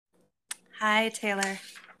Hi, Taylor.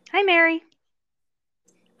 Hi, Mary.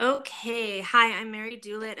 Okay, hi, I'm Mary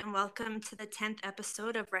Doolett, and welcome to the 10th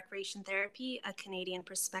episode of Recreation Therapy, a Canadian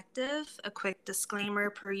Perspective. A quick disclaimer,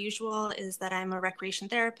 per usual, is that I'm a recreation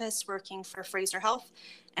therapist working for Fraser Health,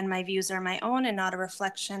 and my views are my own and not a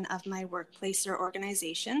reflection of my workplace or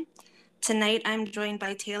organization. Tonight, I'm joined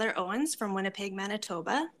by Taylor Owens from Winnipeg,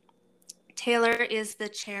 Manitoba. Taylor is the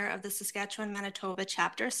chair of the Saskatchewan Manitoba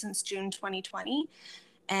chapter since June 2020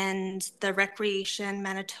 and the Recreation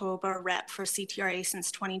Manitoba rep for CTRA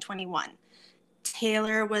since 2021.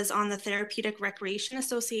 Taylor was on the Therapeutic Recreation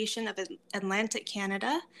Association of Atlantic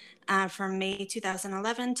Canada from May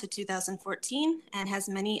 2011 to 2014 and has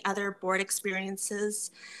many other board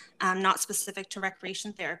experiences not specific to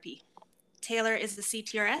recreation therapy. Taylor is the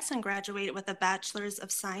CTRS and graduated with a Bachelor's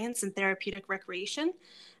of Science in Therapeutic Recreation,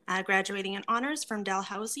 graduating in honors from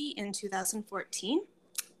Dalhousie in 2014,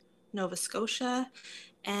 Nova Scotia.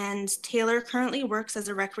 And Taylor currently works as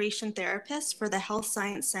a recreation therapist for the Health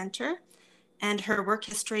Science Center. And her work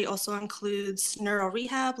history also includes neuro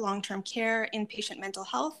rehab, long-term care, inpatient mental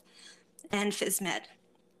health, and phys med.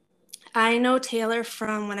 I know Taylor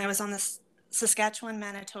from when I was on the Saskatchewan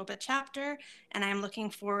Manitoba chapter, and I'm looking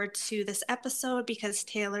forward to this episode because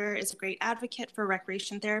Taylor is a great advocate for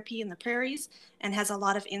recreation therapy in the prairies and has a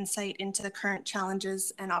lot of insight into the current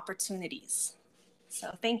challenges and opportunities.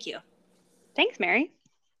 So thank you. Thanks, Mary.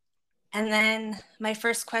 And then my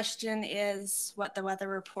first question is what the weather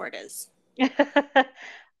report is.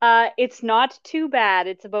 It's not too bad.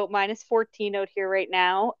 It's about -14 out here right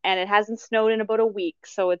now, and it hasn't snowed in about a week,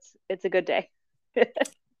 so it's a good day.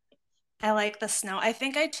 I like the snow. I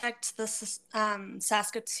think I checked this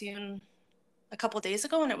Saskatoon a couple days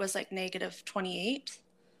ago and it was like negative 28.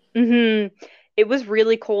 hmm It was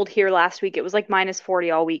really cold here last week. It was like -40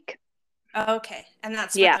 all week. Okay, and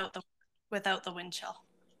that's Yeah, without the wind chill.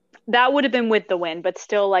 that would have been with the wind, but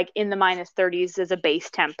still like in the -30s as a base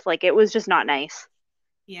temp. Like it was just not nice.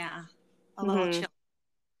 Yeah, a little hmm chill.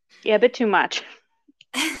 Yeah, a bit too much.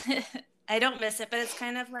 I don't miss it, but it's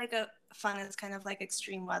kind of like a fun. It's kind of like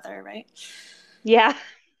extreme weather, right? Yeah.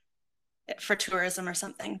 For tourism or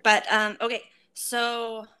something. But okay,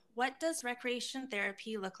 so what does recreation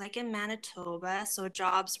therapy look like in Manitoba? So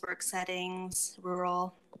jobs, work settings,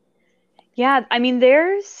 rural. Yeah, I mean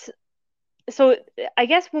there's so I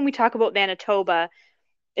guess when we talk about Manitoba,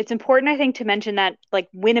 it's important, I think, to mention that like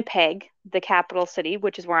Winnipeg, the capital city,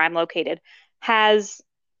 which is where I'm located, has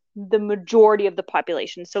the majority of the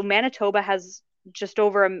population. So Manitoba has just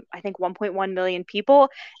over, I think, 1.1 million people,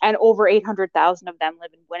 and over 800,000 of them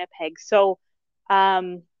live in Winnipeg. So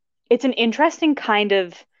um, it's an interesting kind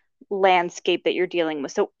of landscape that you're dealing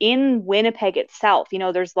with. So in Winnipeg itself,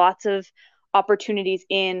 there's lots of opportunities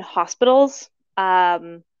in hospitals.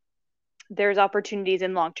 There's opportunities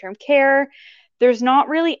in long-term care. There's not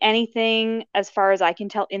really anything, as far as I can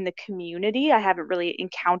tell, in the community. I haven't really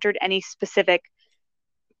encountered any specific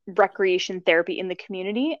recreation therapy in the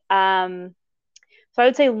community. So I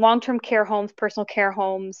would say long-term care homes, personal care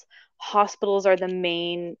homes, hospitals are the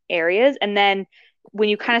main areas. And then when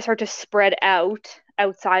you kind of start to spread out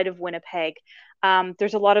outside of Winnipeg,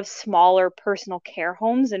 there's a lot of smaller personal care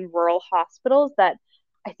homes and rural hospitals that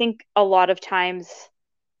I think a lot of times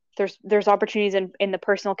there's opportunities in the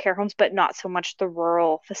personal care homes, but not so much the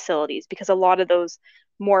rural facilities because a lot of those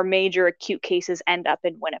more major acute cases end up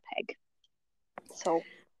in Winnipeg. So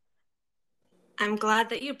I'm glad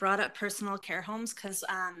that you brought up personal care homes because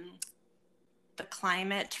the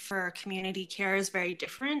climate for community care is very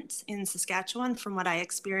different in Saskatchewan from what I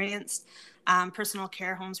experienced. Personal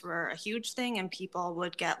care homes were a huge thing, and people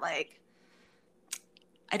would get like,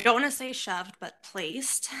 I don't want to say shoved, but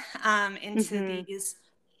placed into mhm. these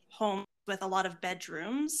homes with a lot of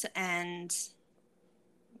bedrooms and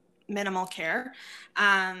minimal care.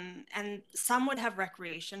 And some would have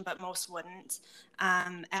recreation, but most wouldn't.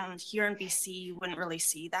 And here in BC, you wouldn't really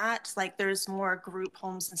see that. Like there's more group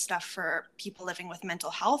homes and stuff for people living with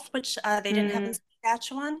mental health, which they didn't have in Mm,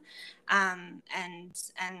 Saskatchewan. And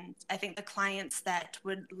I think the clients that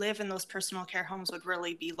would live in those personal care homes would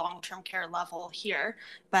really be long-term care level here,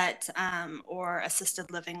 but or assisted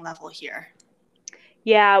living level here.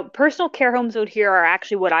 yeah, personal care homes out here are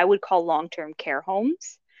actually what I would call long-term care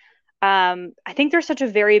homes. I think there's such a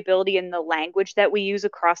variability in the language that we use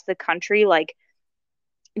across the country, like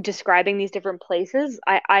describing these different places.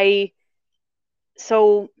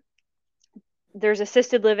 So there's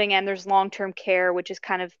assisted living and there's long-term care, which is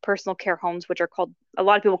kind of personal care homes, which are called, a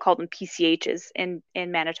lot of people call them PCHs in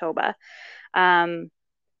Manitoba. Um,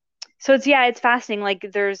 So it's fascinating. Like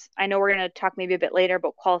I know we're gonna talk maybe a bit later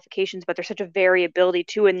about qualifications, but there's such a variability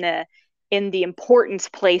too in the importance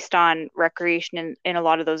placed on recreation in a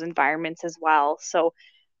lot of those environments as well. So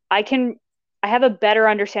I can I have a better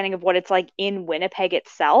understanding of what it's like in Winnipeg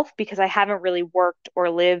itself because I haven't really worked or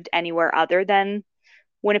lived anywhere other than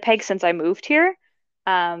Winnipeg since I moved here.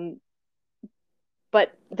 Um,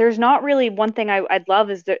 but there's not really one thing I'd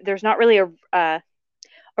love is there's not really a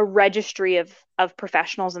registry of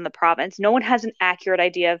professionals in the province. No one has an accurate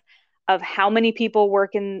idea of how many people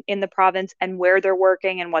work in the province and where they're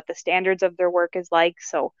working and what the standards of their work is like.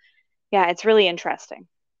 So yeah, it's really interesting.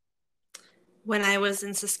 When I was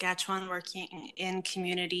in Saskatchewan working in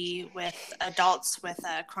community with adults with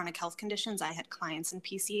chronic health conditions, I had clients in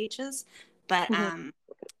PCHs, but Mm-hmm.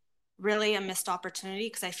 really a missed opportunity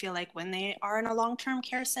because I feel like when they are in a long-term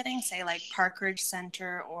care setting, say like Parkridge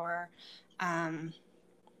Center or um,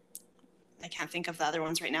 I can't think of the other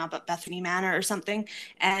ones right now, but Bethany Manor or something.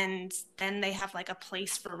 And then they have like a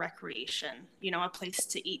place for recreation, a place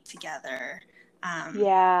to eat together. Um,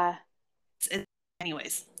 Yeah.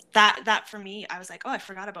 Anyways, that for me, I was like, oh, I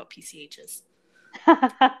forgot about PCHs.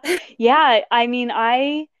 Yeah, I mean,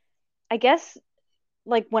 I guess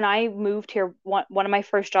like when I moved here, one of my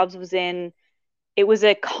first jobs was it was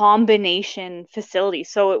a combination facility.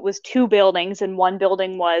 So it was two buildings, and one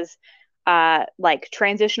building was like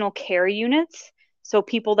transitional care units. So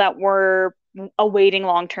people that were awaiting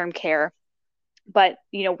long-term care, but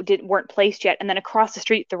weren't placed yet. And then across the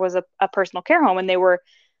street there was a personal care home, and they were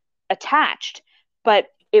attached. But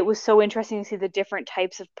it was so interesting to see the different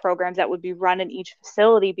types of programs that would be run in each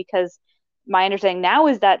facility because my understanding now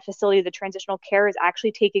is that facility, the transitional care, is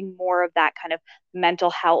actually taking more of that kind of mental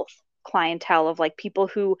health clientele of like people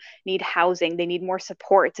who need housing, they need more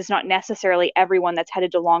supports. It's not necessarily everyone that's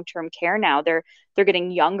headed to long-term care now. They're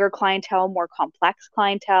getting younger clientele, more complex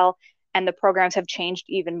clientele, and the programs have changed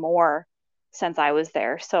even more since I was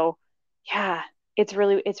there. So yeah, it's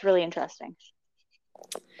really interesting.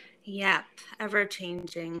 Yep, ever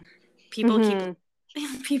changing. People keep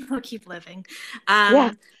Mm-hmm. people keep living.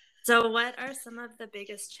 Yeah. So, what are some of the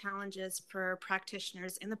biggest challenges for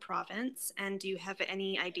practitioners in the province, and do you have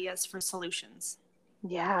any ideas for solutions?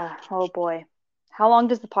 Yeah. Oh boy. How long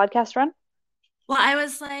does the podcast run? Well, I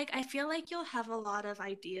was like, I feel like you'll have a lot of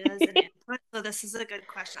ideas and input, so this is a good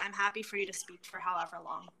question. I'm happy for you to speak for however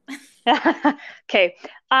long. Okay.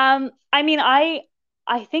 I mean, I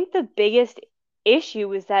think the biggest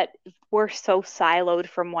issue is that we're so siloed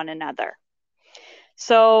from one another.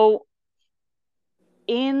 So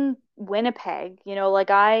in Winnipeg, like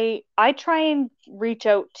I try and reach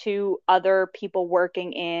out to other people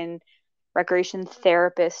working in recreation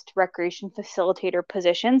therapist, recreation facilitator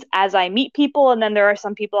positions as I meet people. And then there are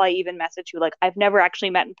some people I even message who like I've never actually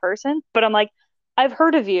met in person, but I'm like, I've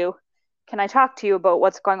heard of you. Can I talk to you about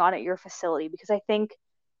what's going on at your facility? Because I think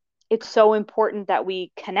it's so important that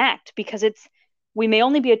we connect because we may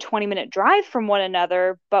only be a 20-minute drive from one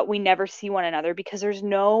another, but we never see one another because there's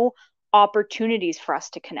no opportunities for us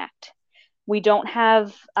to connect. We don't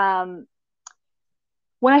have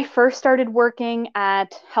when I first started working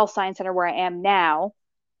at Health Science Center where I am now,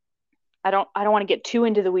 I don't want to get too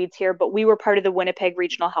into the weeds here, but we were part of the Winnipeg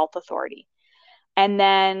Regional Health Authority. And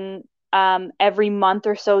then every month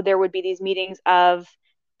or so there would be these meetings of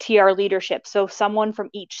TR leadership. So someone from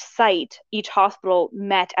each site, each hospital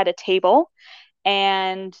met at a table,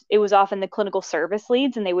 and it was often the clinical service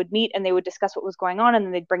leads, and they would meet and they would discuss what was going on, and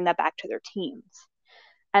then they'd bring that back to their teams.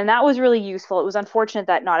 And that was really useful. It was unfortunate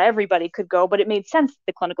that not everybody could go, but it made sense that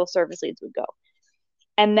the clinical service leads would go.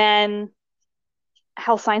 And then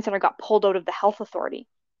Health Science Center got pulled out of the health authority.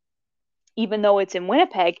 Even though it's in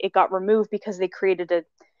Winnipeg, it got removed because they created a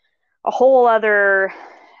whole other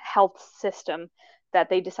health system that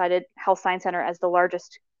they decided Health Science Center as the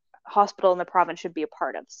largest hospital in the province should be a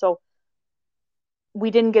part of. So we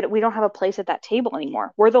don't have a place at that table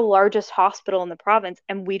anymore. We're the largest hospital in the province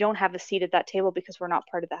and we don't have a seat at that table because we're not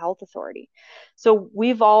part of the health authority. So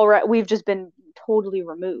we've just been totally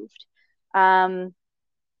removed. So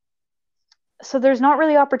there's not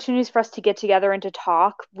really opportunities for us to get together and to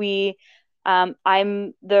talk.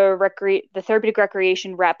 I'm the therapeutic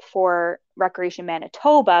recreation rep for Recreation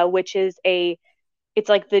Manitoba, which is it's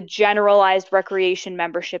like the generalized recreation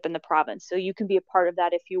membership in the province. So you can be a part of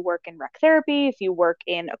that if you work in rec therapy, if you work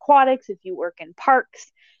in aquatics, if you work in parks.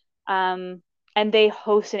 And they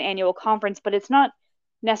host an annual conference, but it's not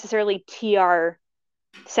necessarily TR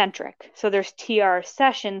centric. So there's TR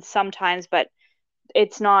sessions sometimes, but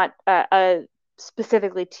it's not a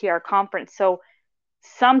specifically TR conference. So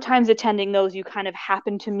sometimes attending those, you kind of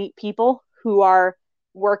happen to meet people who are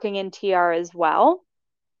working in TR as well,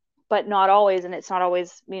 but not always. And it's not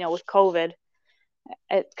always, with COVID.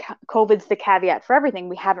 COVID's the caveat for everything.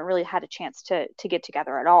 We haven't really had a chance to get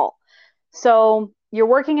together at all. So you're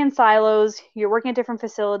working in silos, you're working at different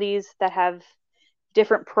facilities that have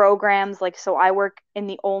different programs. Like, so I work in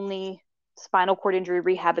the only spinal cord injury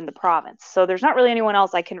rehab in the province. So there's not really anyone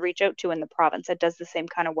else I can reach out to in the province that does the same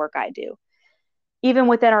kind of work I do. Even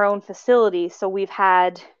within our own facility. So we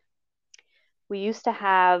used to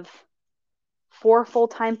have 4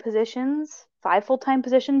 full-time positions, 5 full-time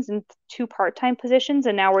positions, and 2 part-time positions.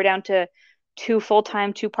 And now we're down to 2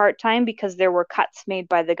 full-time, 2 part-time because there were cuts made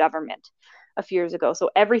by the government a few years ago. So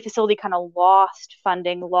every facility kind of lost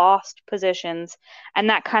funding, lost positions, and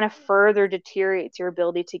that kind of further deteriorates your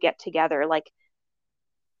ability to get together. Like,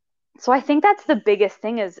 so I think that's the biggest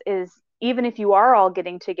thing is even if you are all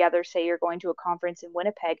getting together, say you're going to a conference in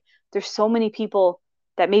Winnipeg, there's so many people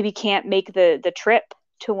that maybe can't make the trip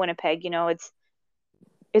to Winnipeg. You know,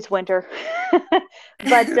 it's winter,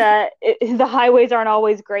 but the highways aren't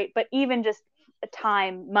always great. But even just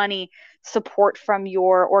time, money, support from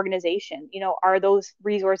your organization, you know, are those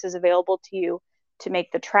resources available to you to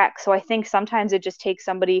make the trek? So I think sometimes it just takes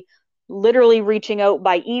somebody literally reaching out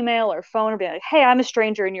by email or phone or being like, hey, I'm a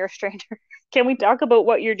stranger and you're a stranger. Can we talk about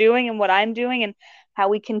what you're doing and what I'm doing and how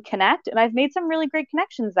we can connect? And I've made some really great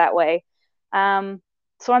connections that way.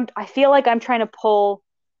 So I feel like I'm trying to pull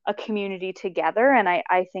a community together, and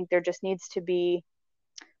I think there just needs to be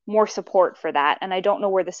more support for that. And I don't know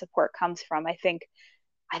where the support comes from. I think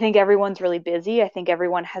everyone's really busy. I think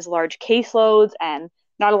everyone has large caseloads and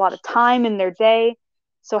not a lot of time in their day.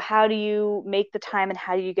 So how do you make the time, and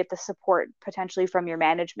how do you get the support potentially from your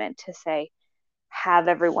management to say, have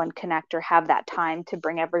everyone connect or have that time to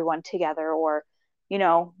bring everyone together? Or, you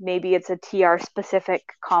know, maybe it's a TR specific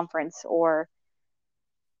conference, or,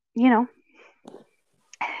 you know,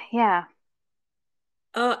 yeah.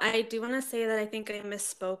 Oh, I do want to say that I think I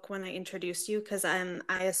misspoke when I introduced you because I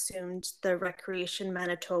assumed the Recreation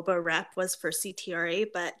Manitoba rep was for CTRA,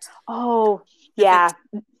 but Oh, yeah.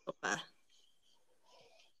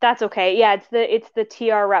 That's okay. Yeah, it's the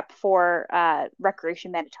TR rep for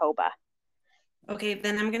Recreation Manitoba. Okay,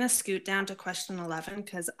 then I'm going to scoot down to question 11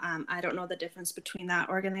 because I don't know the difference between that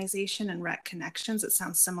organization and Rec Connections. It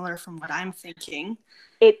sounds similar from what I'm thinking.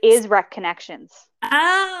 It is Rec Connections.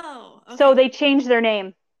 Oh, okay. So they changed their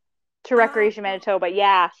name to Recreation Manitoba.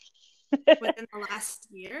 Yeah. Within the last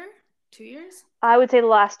year? 2 years? I would say the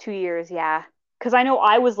last 2 years, yeah. Because I know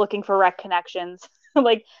I was looking for Rec Connections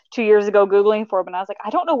like 2 years ago, Googling for them, and I was like,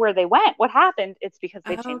 I don't know where they went. What happened? It's because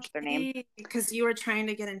they changed their name. Because you were trying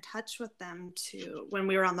to get in touch with them when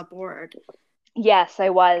we were on the board. Yes,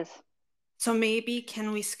 I was. So maybe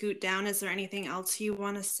can we scoot down? Is there anything else you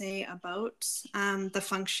want to say about the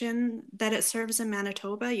function that it serves in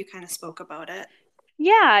Manitoba? You kind of spoke about it.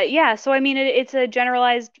 Yeah. So, I mean, it's a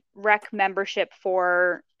generalized rec membership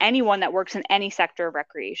for anyone that works in any sector of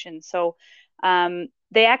recreation. So,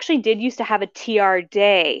 they actually did used to have a TR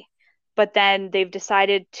day, but then they've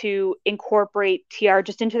decided to incorporate TR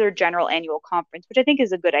just into their general annual conference, which I think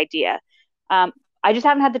is a good idea. I just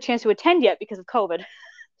haven't had the chance to attend yet because of COVID.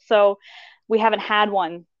 So, we haven't had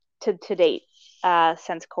one to date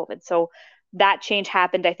since COVID. So, that change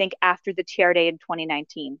happened, I think, after the TR day in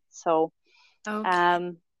 2019. So, Okay.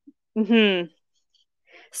 Mm-hmm.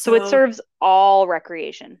 So it serves all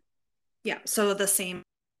recreation. Yeah. So the same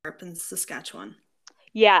in Saskatchewan.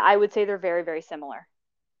 Yeah, I would say they're very, very similar.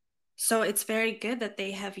 So it's very good that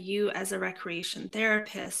they have you as a recreation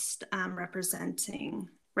therapist representing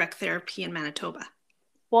rec therapy in Manitoba.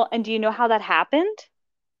 Well, and do you know how that happened?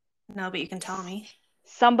 No, but you can tell me.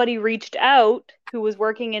 Somebody reached out who was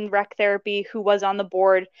working in rec therapy, who was on the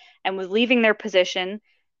board and was leaving their position,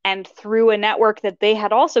 and through a network that they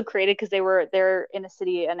had also created because they're in a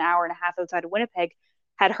city an hour and a half outside of Winnipeg,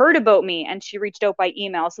 had heard about me, and she reached out by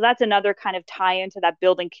email. So that's another kind of tie into that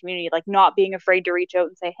building community, like not being afraid to reach out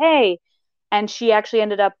and say, hey. And she actually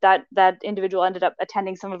ended up that individual ended up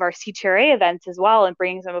attending some of our CTRA events as well and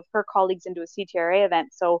bringing some of her colleagues into a CTRA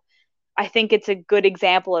event. So I think it's a good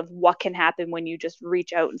example of what can happen when you just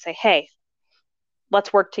reach out and say, hey,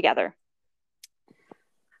 let's work together.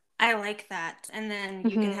 I like that. And then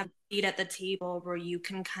you can have a seat at the table where you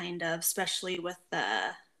can kind of, especially with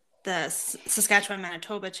the Saskatchewan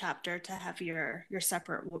Manitoba chapter, to have your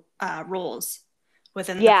separate roles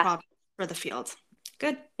within the province for the field.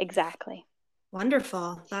 Good. Exactly.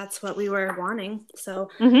 Wonderful. That's what we were wanting. So,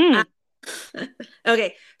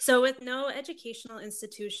 okay. So with no educational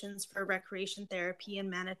institutions for recreation therapy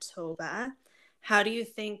in Manitoba, how do you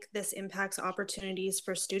think this impacts opportunities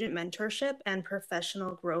for student mentorship and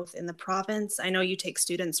professional growth in the province? I know you take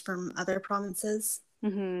students from other provinces.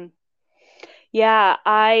 Yeah,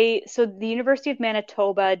 so the University of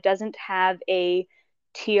Manitoba doesn't have a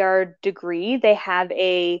TR degree. They have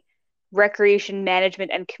a recreation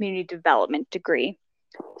management and community development degree.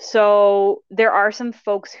 So there are some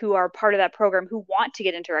folks who are part of that program who want to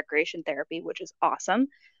get into recreation therapy, which is awesome.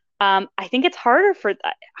 I think it's harder for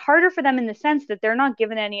them in the sense that they're not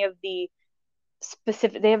given any of the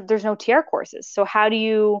specific. There's no TR courses. So how do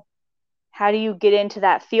you get into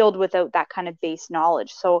that field without that kind of base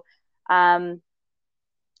knowledge? So um,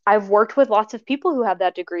 I've worked with lots of people who have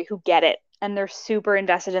that degree who get it and they're super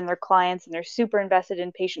invested in their clients and they're super invested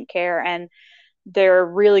in patient care and they're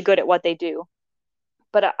really good at what they do.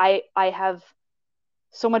 But I have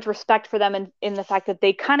so much respect for them in the fact that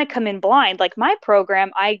they kind of come in blind. Like my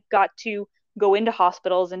program, I got to go into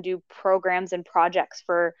hospitals and do programs and projects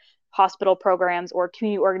for hospital programs or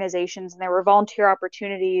community organizations, and there were volunteer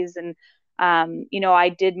opportunities. And I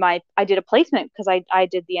did a placement because I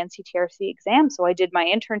did the NCTRC exam, so I did my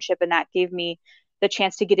internship, and that gave me the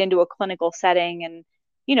chance to get into a clinical setting. And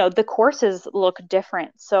the courses look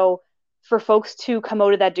different, so for folks to come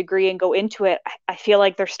out of that degree and go into it, I feel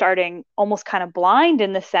like they're starting almost kind of blind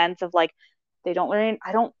in the sense of like they don't learn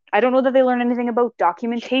I don't know that they learn anything about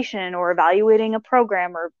documentation or evaluating a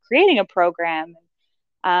program or creating a program.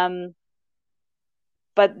 Um,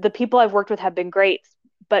 but the people I've worked with have been great.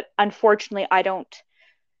 But unfortunately, I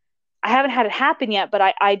haven't had it happen yet, but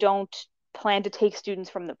I don't plan to take students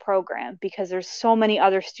from the program because there's so many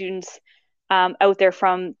other students out there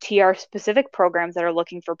from TR specific programs that are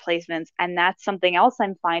looking for placements. And that's something else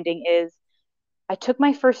I'm finding is I took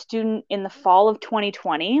my first student in the fall of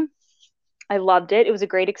 2020. I loved it. It was a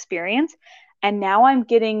great experience. And now I'm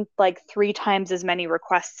getting like 3 times as many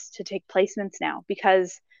requests to take placements now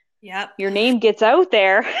because Yep. your name gets out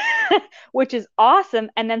there, which is awesome.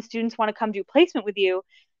 And then students want to come do placement with you.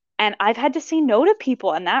 And I've had to say no to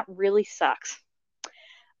people, and that really sucks.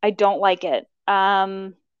 I don't like it.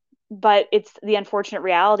 But it's the unfortunate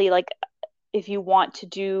reality. Like, if you want to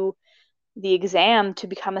do the exam to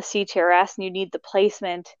become a CTRS and you need the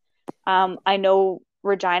placement, I know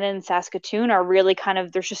Regina and Saskatoon are really kind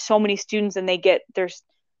of, there's just so many students and there's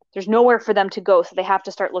nowhere for them to go. So they have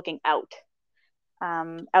to start looking out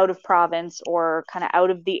of province or kind of out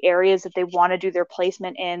of the areas that they want to do their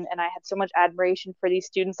placement in. And I had so much admiration for these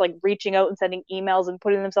students, like reaching out and sending emails and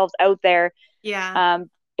putting themselves out there. Yeah.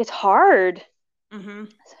 It's hard. Mm-hmm.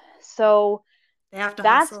 So They have to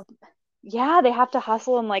that's, hustle. yeah, they have to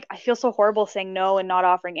hustle. And like, I feel so horrible saying no and not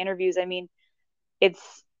offering interviews. I mean,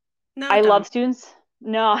 it's, No, I love don't. students.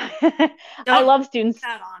 No, I Don't love put students.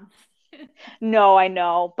 that on. No, I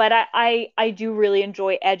know, but I do really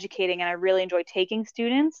enjoy educating and I really enjoy taking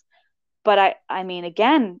students. But I mean,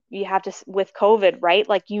 again, you have to, with COVID, right?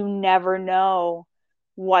 Like you never know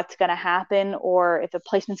what's going to happen or if the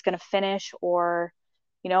placement's going to finish or,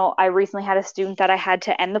 I recently had a student that I had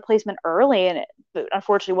to end the placement early and it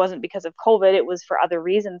unfortunately wasn't because of COVID, it was for other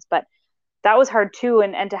reasons, but that was hard too.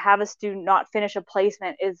 And to have a student not finish a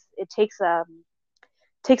placement it takes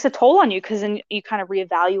a toll on you because then you kind of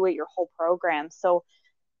reevaluate your whole program. So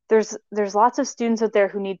there's lots of students out there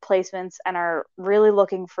who need placements and are really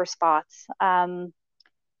looking for spots.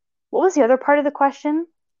 What was the other part of the question?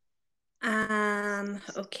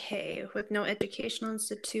 Okay. With no educational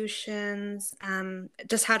institutions,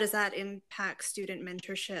 just how does that impact student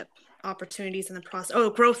mentorship opportunities in the process? Oh,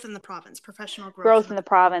 growth in the province, professional growth in Growth the in the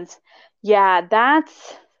province. Yeah,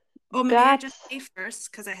 Oh, maybe I just that's say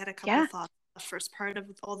first because I had a couple yeah. thoughts. The first part of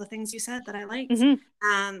all the things you said that I liked, Hmm.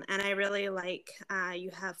 and I really like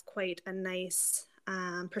you have quite a nice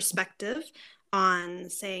perspective on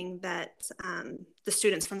saying that the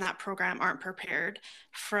students from that program aren't prepared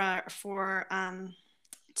for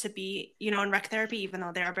to be in rec therapy, even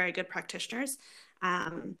though they are very good practitioners,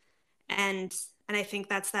 um, and and I think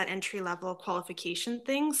that's that entry level qualification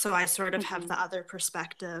thing. So I sort of have Hmm. the other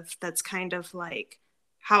perspective that's kind of like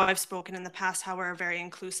how I've spoken in the past, how we're a very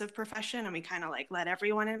inclusive profession and we kind of like let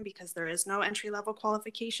everyone in because there is no entry level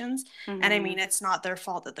qualifications. And I Hmm. mean, it's not their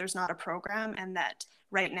fault that there's not a program and that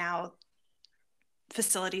right now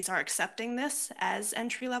facilities are accepting this as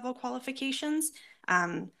entry level qualifications.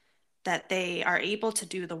 That they are able to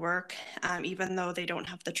do the work, even though they don't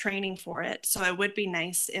have the training for it. So it would be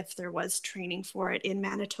nice if there was training for it in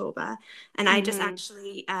Manitoba. And I just Hmm.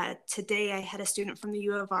 actually, today I had a student from the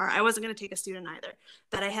U of R. I wasn't going to take a student either,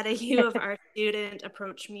 but I had a U of R student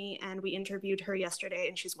approach me and we interviewed her yesterday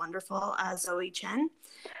and she's wonderful, Zoe Chen.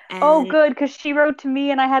 Oh, And good, because she wrote to me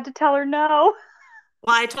and I had to tell her no.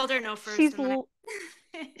 well, I told her no first She's and then l-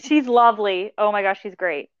 I she's lovely. Oh my gosh, she's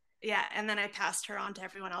great. Yeah, and then I passed her on to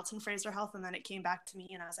everyone else in Fraser Health, and then it came back to me,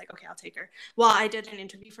 and I was like, okay, I'll take her. Well, I did an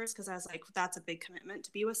interview first because I was like, that's a big commitment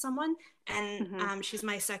to be with someone, and Mm-hmm. she's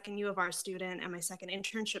my second U of R student and my second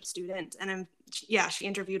internship student, and yeah, she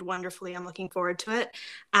interviewed wonderfully. I'm looking forward to it.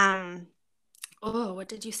 Oh, what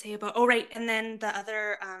did you say about? Oh, right. And then the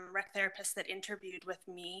other rec therapist that interviewed with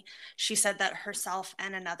me, she said that herself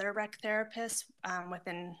and another rec therapist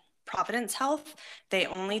within Providence Health, they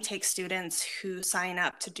only take students who sign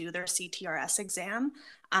up to do their CTRS exam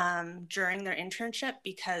during their internship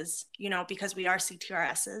because we are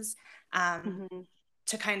CTRSs, Mm-hmm.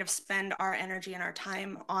 to kind of spend our energy and our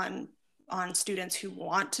time on students who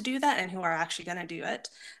want to do that and who are actually going to do it.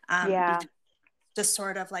 Yeah. Because to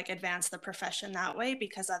sort of like advance the profession that way,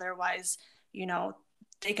 because otherwise, you know,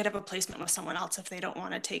 they could have a placement with someone else if they don't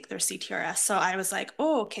want to take their CTRS. So I was like,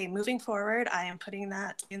 oh, okay, moving forward, I am putting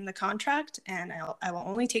that in the contract, and I will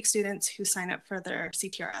only take students who sign up for their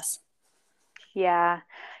CTRS. Yeah.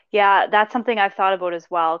 Yeah, that's something I've thought about as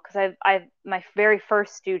well because I've my very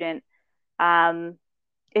first student, um,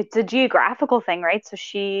 it's a geographical thing, right? So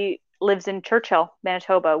she lives in Churchill,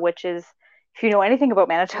 Manitoba, which is, if you know anything about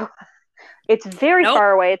Manitoba, it's very Nope.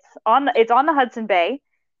 far away. It's on the Hudson Bay,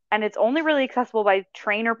 and it's only really accessible by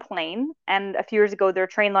train or plane. And a few years ago, their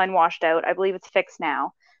train line washed out. I believe it's fixed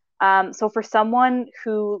now. So for someone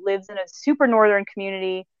who lives in a super northern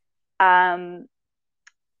community, um,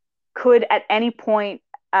 could at any point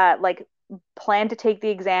like plan to take the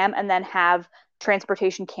exam and then have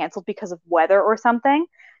transportation canceled because of weather or something,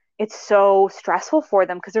 it's so stressful for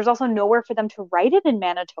them because there's also nowhere for them to write it in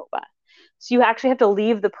Manitoba. So you actually have to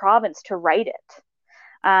leave the province to write it.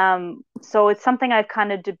 So it's something I've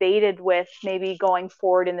kind of debated with maybe going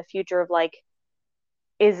forward in the future of like,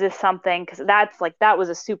 is this something? Because that was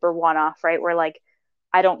a super one off, right? Where like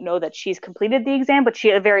I don't know that she's completed the exam, but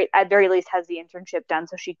she at very least has the internship done,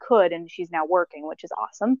 so she could, and she's now working, which is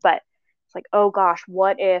awesome. But it's like, oh gosh,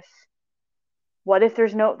 what if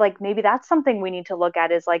there's no like maybe that's something we need to look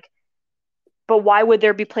at is like, but why would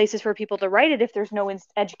there be places for people to write it if there's no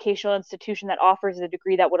educational institution that offers a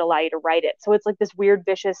degree that would allow you to write it? So it's like this weird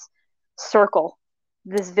vicious circle,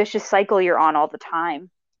 this vicious cycle you're on all the time.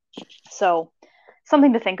 So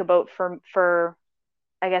something to think about for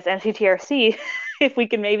I guess NCTRC if we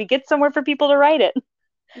can maybe get somewhere for people to write it.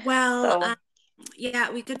 Well, So,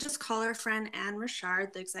 yeah, we could just call our friend Anne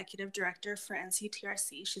Richard, the executive director for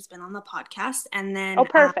NCTRC. She's been on the podcast. And oh, then,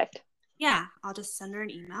 perfect. yeah, I'll just send her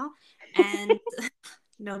an email, and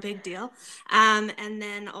no big deal. And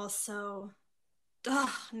then also,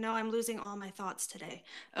 oh, no, I'm losing all my thoughts today.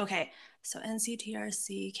 Okay, so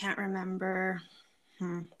NCTRC, can't remember.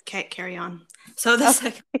 Okay, carry on. So the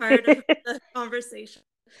second part of Okay. the conversation,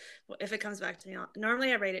 if it comes back to me,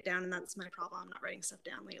 normally I write it down, and that's my problem. I'm not writing stuff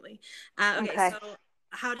down lately. Okay, Okay. so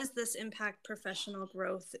how does this impact professional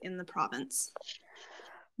growth in the province?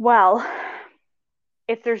 Well,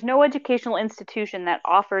 if there's no educational institution that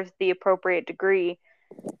offers the appropriate degree,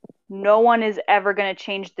 no one is ever going to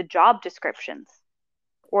change the job descriptions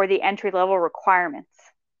or the entry level requirements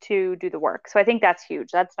to do the work. So I think that's huge.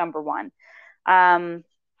 That's number one. Um,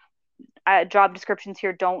 Job descriptions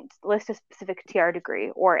here don't list a specific TR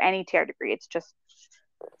degree or any TR degree. It's just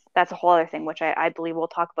that's a whole other thing, which I believe we'll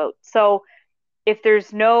talk about. So if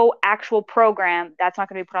there's no actual program, that's not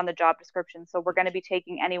going to be put on the job description. So we're going to be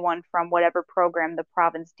taking anyone from whatever program the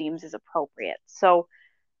province deems is appropriate. So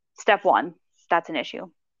step one, that's an issue.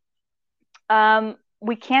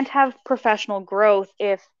 We can't have professional growth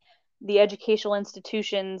if the educational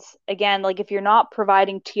institutions, again, like if you're not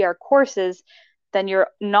providing TR courses, then you're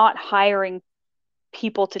not hiring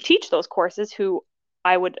people to teach those courses who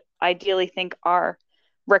I would ideally think are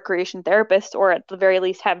recreation therapists or at the very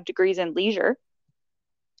least have degrees in leisure.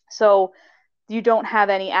 So you don't have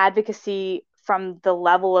any advocacy from the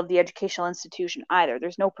level of the educational institution either.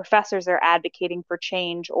 There's no professors that are advocating for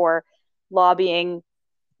change or lobbying,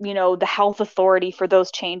 the health authority for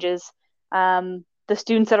those changes. The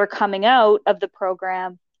students that are coming out of the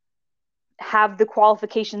program have the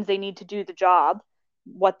qualifications they need to do the job.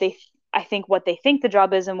 What they think the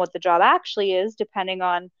job is and what the job actually is, depending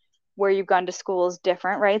on where you've gone to school, is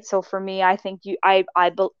different, right? So for me, I think I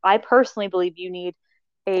personally believe you need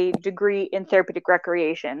a degree in therapeutic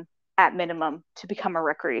recreation at minimum to become a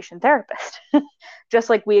recreation therapist. Just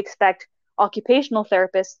like we expect occupational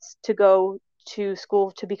therapists to go to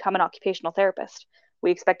school to become an occupational therapist. We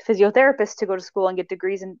expect physiotherapists to go to school and get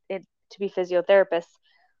degrees to be physiotherapists.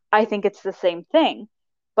 I think it's the same thing.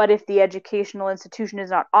 But if the educational institution is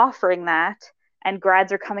not offering that and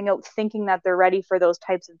grads are coming out thinking that they're ready for those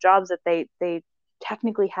types of jobs that they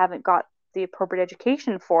technically haven't got the appropriate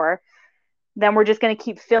education for, then we're just going to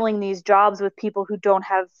keep filling these jobs with people who don't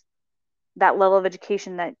have that level of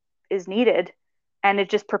education that is needed. And it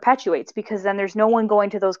just perpetuates, because then there's no one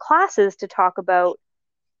going to those classes to talk about.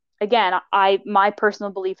 Again, my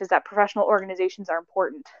personal belief is that professional organizations are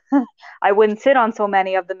important. I wouldn't sit on so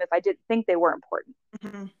many of them if I didn't think they were important.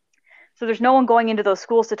 Mm-hmm. So there's no one going into those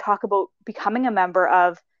schools to talk about becoming a member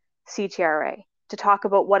of CTRA, to talk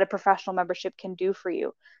about what a professional membership can do for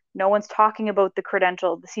you. No one's talking about the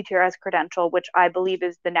credential, the CTRS credential, which I believe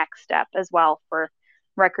is the next step as well for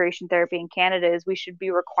recreation therapy in Canada, is we should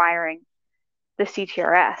be requiring the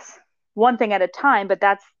CTRS, one thing at a time, but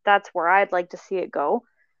that's where I'd like to see it go.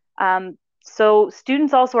 So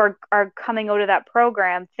students also are coming out of that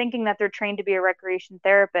program thinking that they're trained to be a recreation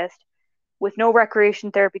therapist with no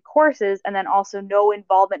recreation therapy courses, and then also no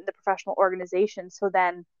involvement in the professional organization. So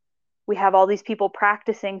then we have all these people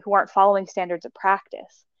practicing who aren't following standards of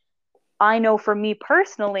practice. I know for me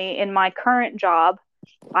personally, in my current job,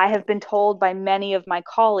 I have been told by many of my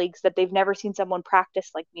colleagues that they've never seen someone practice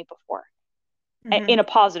like me before. Mm-hmm. In a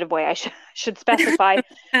positive way, I should specify.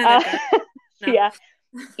 No. Yeah.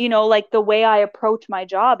 Like the way I approach my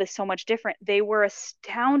job is so much different. They were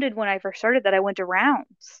astounded when I first started that I went to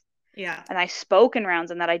rounds. Yeah. And I spoke in rounds,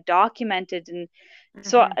 and that I documented, and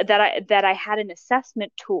so that I had an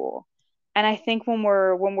assessment tool. And I think when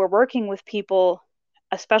we're working with people,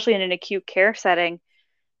 especially in an acute care setting,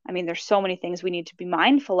 I mean, there's so many things we need to be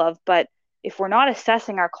mindful of, but if we're not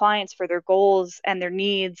assessing our clients for their goals and their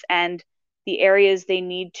needs and the areas they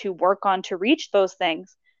need to work on to reach those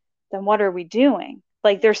things, then what are we doing?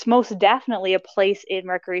 Like, there's most definitely a place in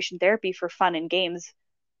recreation therapy for fun and games,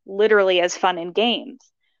 literally as fun and games.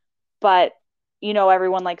 But,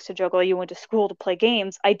 everyone likes to joke, oh, you went to school to play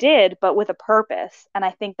games. I did, but with a purpose. And I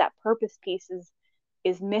think that purpose piece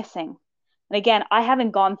is missing. And again, I haven't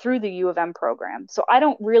gone through the U of M program, so I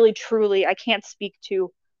don't really I can't speak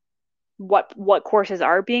to what courses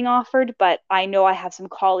are being offered, but I know I have some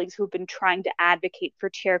colleagues who've been trying to advocate for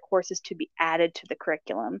TR courses to be added to the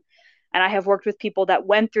curriculum. And I have worked with people that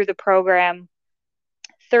went through the program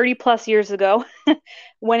 30 plus years ago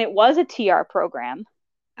when it was a TR program.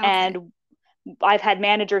 Okay. And I've had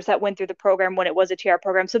managers that went through the program when it was a TR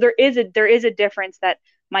program. So there is a difference that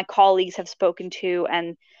my colleagues have spoken to,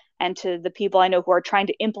 and to the people I know who are trying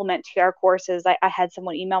to implement TR courses. I had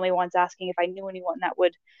someone email me once asking if I knew anyone that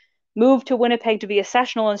would move to Winnipeg to be a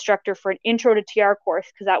sessional instructor for an intro to TR course,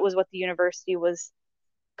 because that was what the university was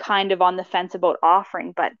kind of on the fence about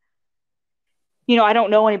offering. But I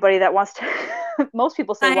don't know anybody that wants to. Most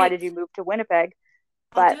people say, why did you move to Winnipeg?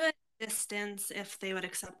 I'll do a distance if they would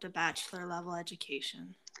accept a bachelor level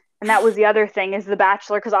education. And that was the other thing, is the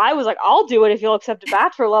bachelor, because I was like, I'll do it if you'll accept a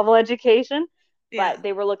bachelor level education. Yeah. But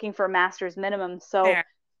they were looking for a master's minimum. So, fair.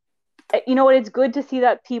 It's good to see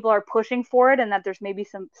that people are pushing for it, and that there's maybe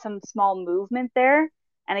some small movement there.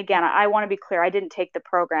 And again, I want to be clear, I didn't take the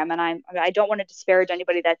program, and I don't want to disparage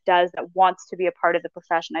anybody that wants to be a part of the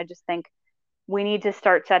profession. I just think we need to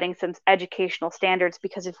start setting some educational standards,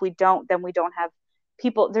 because if we don't, then we don't have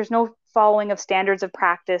people. There's no following of standards of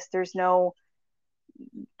practice. And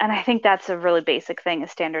I think that's a really basic thing,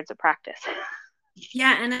 is standards of practice.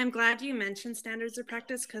 Yeah, and I'm glad you mentioned standards of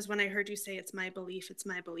practice, because when I heard you say it's my belief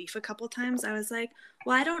a couple times, I was like,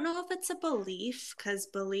 well, I don't know if it's a belief, because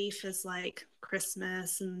belief is like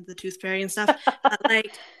Christmas and the tooth fairy and stuff. But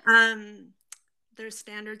like, there's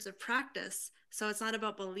standards of practice. So it's not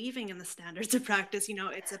about believing in the standards of practice,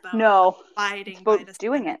 it's about abiding by the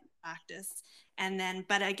doing it practice. And then,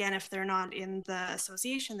 but again, if they're not in the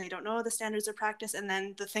association, they don't know the standards of practice. And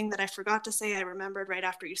then the thing that I forgot to say, I remembered right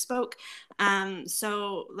after you spoke.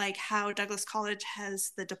 So like how Douglas College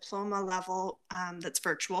has the diploma level that's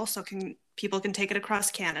virtual, so people can take it across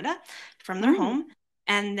Canada from their home.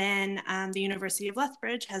 And then the University of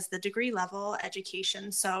Lethbridge has the degree level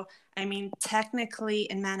education. So, I mean, technically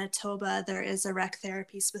in Manitoba, there is a rec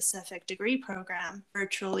therapy specific degree program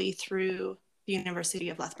virtually through the University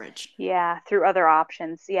of Lethbridge. Yeah, through other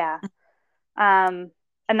options. Yeah. And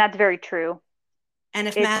that's very true. And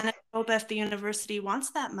if Manitoba, if the university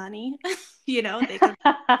wants that money, they can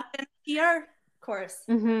put in a PR course.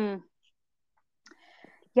 Mm-hmm.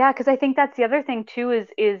 Yeah, because I think that's the other thing too,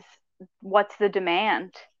 is what's the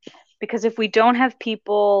demand? Because if we don't have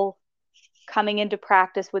people coming into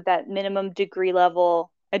practice with that minimum degree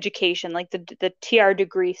level education, like the TR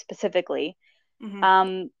degree specifically,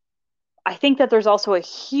 I think that there's also a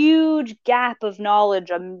huge gap of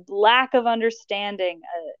knowledge, a lack of understanding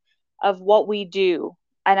of what we do.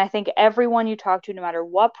 And I think everyone you talk to, no matter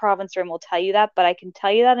what province they're in, will tell you that. But I can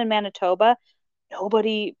tell you that in Manitoba,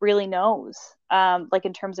 nobody really knows. Like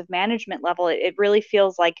in terms of management level, it really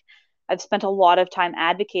feels like I've spent a lot of time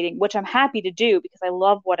advocating, which I'm happy to do because I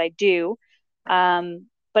love what I do.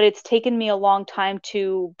 But it's taken me a long time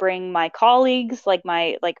to bring my colleagues, like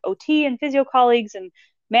my like OT and physio colleagues and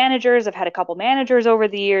managers. I've had a couple managers over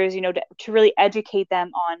the years, to really educate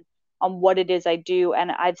them on what it is I do.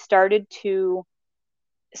 And I've started to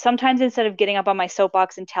sometimes, instead of getting up on my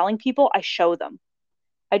soapbox and telling people, I show them.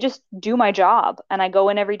 I just do my job, and I go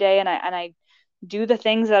in every day, and I do the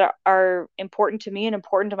things that are important to me and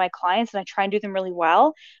important to my clients, and I try and do them really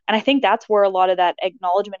well. And I think that's where a lot of that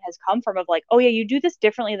acknowledgement has come from, of like, oh yeah, you do this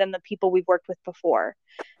differently than the people we've worked with before.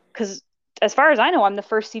 Because as far as I know, I'm the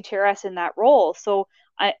first CTRS in that role. So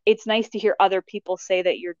it's nice to hear other people say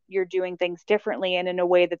that you're doing things differently and in a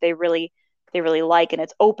way that they really like. And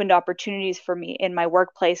it's opened opportunities for me in my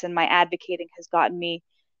workplace, and my advocating has gotten me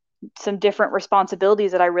some different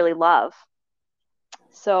responsibilities that I really love.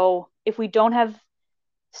 So if we don't have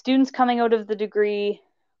students coming out of the degree,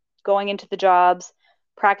 going into the jobs,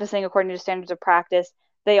 practicing according to standards of practice,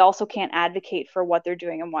 they also can't advocate for what they're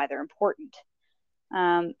doing and why they're important.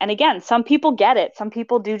 And again, some people get it. Some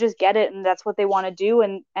people do just get it, and that's what they want to do.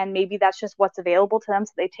 And maybe that's just what's available to them.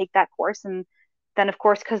 So they take that course. And then, of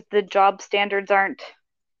course, because the job standards aren't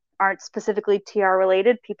specifically TR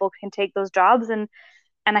related, people can take those jobs. And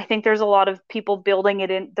I think there's a lot of people building it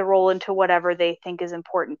in the role into whatever they think is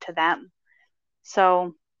important to them.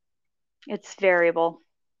 So it's variable.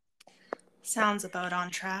 Sounds about on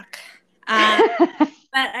track. But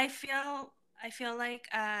I feel like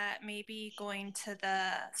maybe going to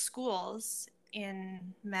the schools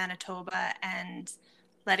in Manitoba and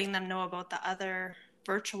letting them know about the other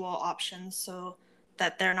virtual options, so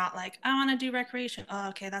that they're not like, I want to do recreation. Oh,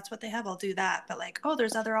 okay, that's what they have. I'll do that. But like, oh,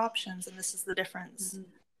 there's other options, and this is the difference. Mm-hmm.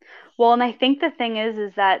 Well, and I think the thing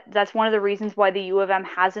is that that's one of the reasons why the U of M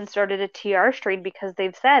hasn't started a TR stream, because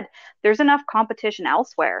they've said there's enough competition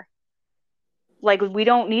elsewhere. Like, we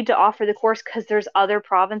don't need to offer the course because there's other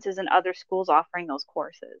provinces and other schools offering those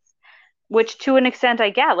courses, which to an extent I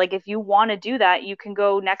get. Like, if you want to do that, you can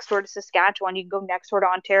go next door to Saskatchewan, you can go next door to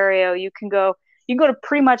Ontario, you can go to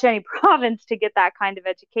pretty much any province to get that kind of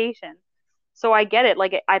education. So I get it.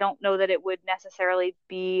 Like, I don't know that it would necessarily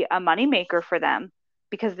be a moneymaker for them,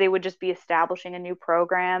 because they would just be establishing a new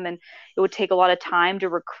program, and it would take a lot of time to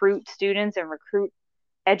recruit students and recruit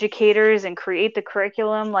educators and create the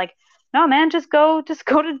curriculum. Like, no, man, just go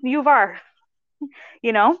to U of R,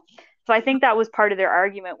 you know? So I think that was part of their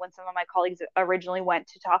argument when some of my colleagues originally went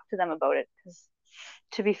to talk to them about it, because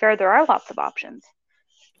to be fair, there are lots of options.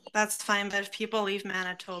 That's fine, but if people leave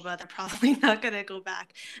Manitoba, they're probably not going to go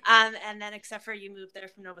back. And then, except for you moved there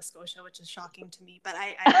from Nova Scotia, which is shocking to me. But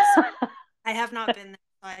I have not been there,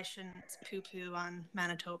 so I shouldn't poo-poo on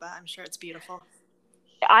Manitoba. I'm sure it's beautiful.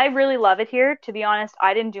 I really love it here. To be honest,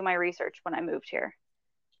 I didn't do my research when I moved here.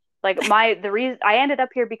 Like, the reason I ended up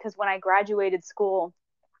here because when I graduated school,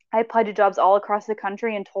 I applied to jobs all across the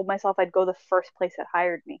country and told myself I'd go the first place that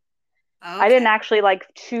hired me. I didn't Okay. actually like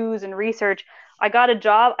choose and research. I got a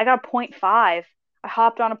job. I got 0.5. I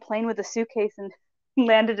hopped on a plane with a suitcase and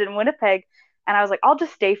landed in Winnipeg. And I was like, I'll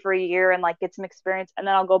just stay for a year and like get some experience, and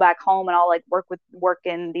then I'll go back home and I'll like work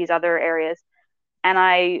in these other areas. And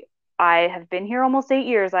I have been here almost 8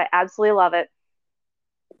 years. I absolutely love it.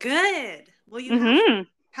 Good. Well, you Hmm.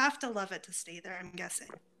 have to love it to stay there, I'm guessing.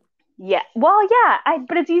 Yeah. Well, yeah.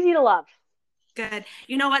 But it's easy to love. Good.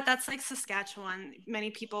 You know what? That's like Saskatchewan. Many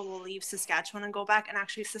people will leave Saskatchewan and go back. And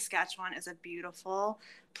actually, Saskatchewan is a beautiful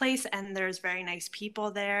place, and there's very nice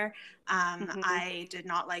people there. Hmm. I did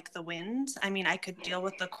not like the wind. I mean, I could deal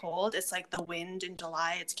with the cold. It's like the wind in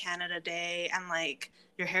July, it's Canada Day, and like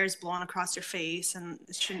your hair's blowing across your face, and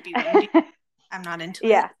it shouldn't be windy. I'm not into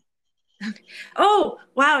Yeah. it. Oh,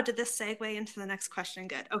 wow. Did this segue into the next question?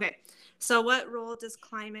 Good. Okay. So, what role does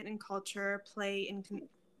climate and culture play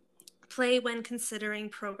when considering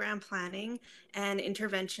program planning and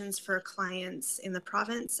interventions for clients in the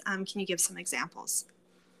province? Can you give some examples?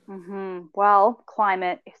 Well,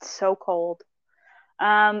 climate, it's so cold.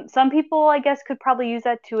 Some people, I guess, could probably use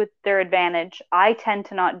that to their advantage. I tend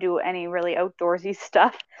to not do any really outdoorsy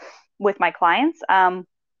stuff with my clients.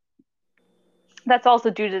 That's also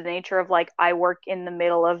due to the nature of, like, I work in the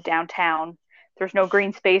middle of downtown. There's no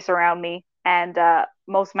green space around me, and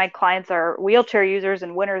most of my clients are wheelchair users,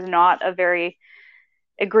 and winter is not a very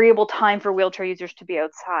agreeable time for wheelchair users to be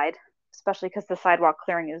outside, especially because the sidewalk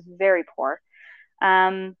clearing is very poor.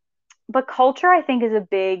 Um, but culture, I think, is a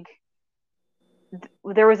big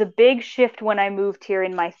there was a big shift when I moved here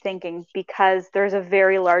in my thinking, because there's a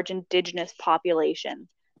very large Indigenous population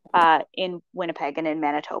in Winnipeg and in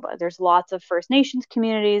Manitoba. There's lots of First Nations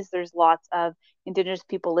communities. There's lots of Indigenous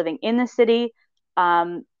people living in the city.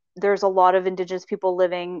 Um, there's a lot of Indigenous people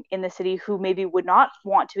living in the city who maybe would not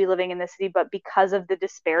want to be living in the city, but because of the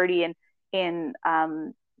disparity in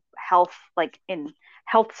health, like in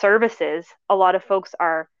health services, a lot of folks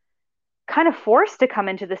are kind of forced to come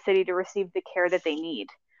into the city to receive the care that they need,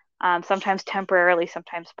 sometimes temporarily,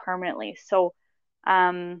 sometimes permanently. So,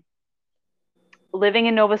 living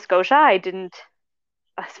in Nova Scotia, I didn't,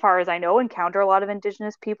 as far as I know, encounter a lot of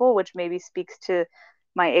Indigenous people, which maybe speaks to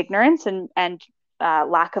my ignorance and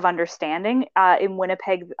lack of understanding. In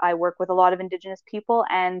Winnipeg, I work with a lot of Indigenous people,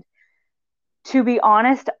 and to be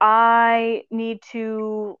honest, I need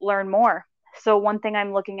to learn more. So one thing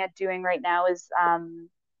I'm looking at doing right now is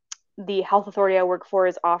the health authority I work for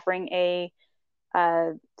is offering a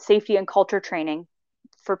safety and culture training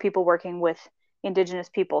for people working with Indigenous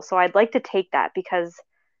people. So I'd like to take that because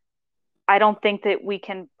I don't think that we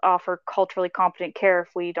can offer culturally competent care if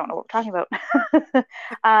we don't know what we're talking about.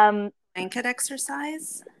 Blanket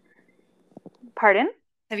exercise? Pardon?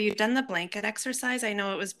 Have you done the blanket exercise? I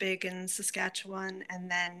know it was big in Saskatchewan and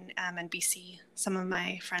then in BC. Some of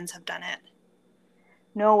my friends have done it.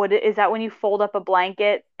 No, what is that when you fold up a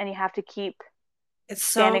blanket and you have to keep It's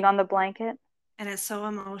standing on the blanket? And it's so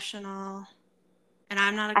emotional. And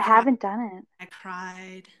I'm not a I haven't done it. I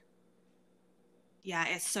cried. Yeah,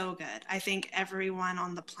 it's so good. I think everyone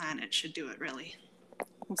on the planet should do it, really.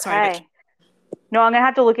 Okay. Sorry, no, I'm gonna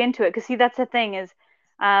have to look into it because see, that's the thing is,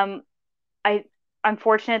 um, I'm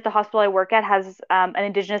fortunate the hospital I work at has an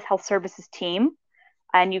Indigenous health services team,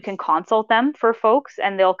 and you can consult them for folks,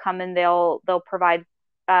 and they'll come and they'll provide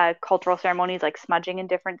cultural ceremonies like smudging and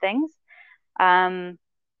different things. Um,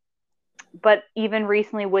 but even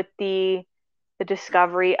recently with the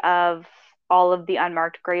discovery of all of the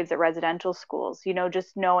unmarked graves at residential schools, you know,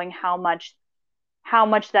 just knowing how much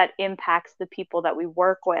that impacts the people that we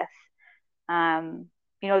work with.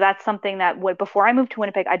 You know, that's something that before I moved to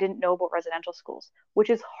Winnipeg, I didn't know about residential schools, which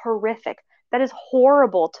is horrific. That is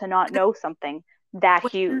horrible to not know something that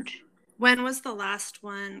huge. When was the last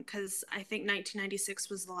one? Because I think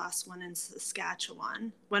 1996 was the last one in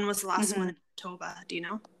Saskatchewan. When was the last one in Manitoba? Do you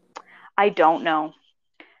know? I don't know.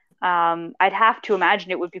 I'd have to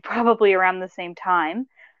imagine it would be probably around the same time,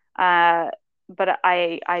 but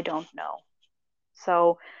I don't know.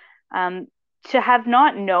 So to have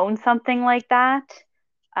not known something like that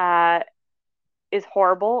is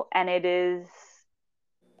horrible, and it is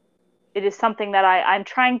something that I'm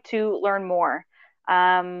trying to learn more.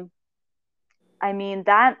 I mean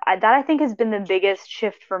that I think has been the biggest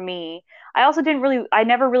shift for me. I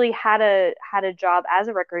never really had a job as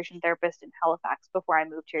a recreation therapist in Halifax before I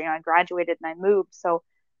moved here. You know, I graduated and I moved, so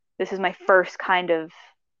this is my first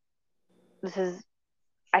this is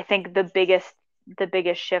I think the biggest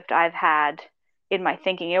shift I've had in my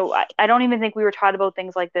thinking. You know, I don't even think we were taught about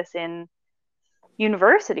things like this in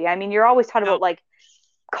university. I mean, you're always taught about like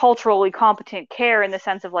culturally competent care in the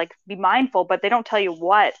sense of like be mindful, but they don't tell you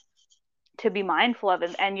what to be mindful of.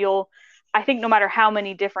 And I think no matter how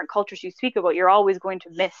many different cultures you speak about, you're always going to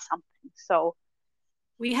miss something. So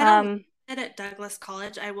we had a at Douglas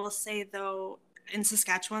College. I will say though, in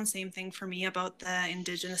Saskatchewan, same thing for me about the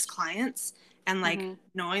Indigenous clients and like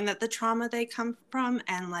knowing that the trauma they come from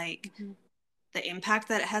and like the impact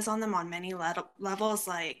that it has on them on many levels,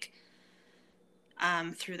 like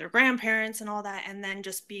through their grandparents and all that, and then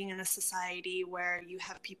just being in a society where you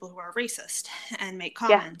have people who are racist and make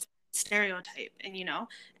comments, stereotype, and you know,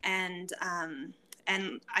 and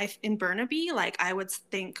I in Burnaby, like I would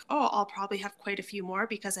think, oh, I'll probably have quite a few more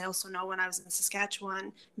because I also know when I was in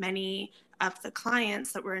Saskatchewan, many of the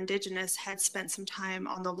clients that were Indigenous had spent some time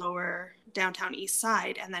on the lower downtown east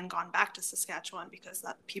side and then gone back to Saskatchewan because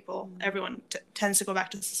everyone tends to go back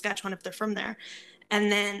to Saskatchewan if they're from there.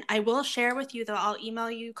 And then I will share with you, though, I'll email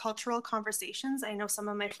you cultural conversations. I know some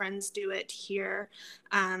of my friends do it here.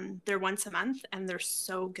 They're once a month and they're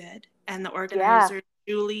so good. And the organizer,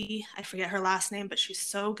 Julie, I forget her last name, but she's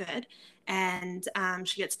so good. And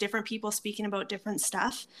she gets different people speaking about different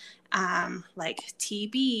stuff, like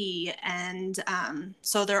TB. And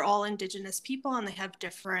so they're all Indigenous people and they have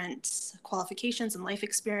different qualifications and life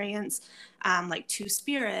experience, like Two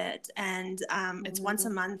Spirit. And it's once a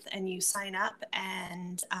month and you sign up.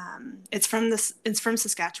 And it's from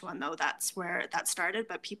Saskatchewan, though. That's where that started,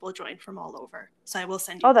 but people join from all over. So I will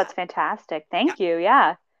send you that. That's fantastic. Thank you.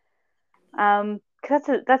 Yeah. Cause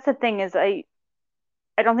that's the thing is I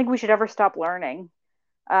don't think we should ever stop learning.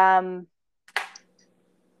 I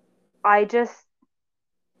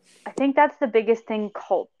think that's the biggest thing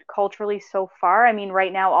culturally so far. I mean,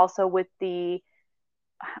 right now also with I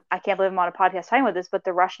can't believe I'm on a podcast talking about this, but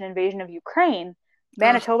the Russian invasion of Ukraine, Ugh.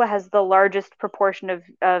 Manitoba has the largest proportion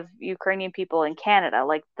of Ukrainian people in Canada,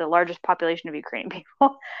 like the largest population of Ukrainian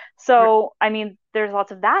people. So, I mean, there's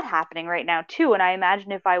lots of that happening right now too. And I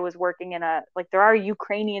imagine if I was working in like there are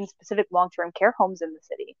Ukrainian specific long-term care homes in the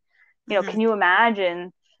city. Mhm. Can you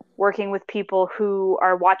imagine working with people who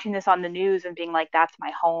are watching this on the news and being like, that's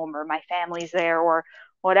my home or my family's there or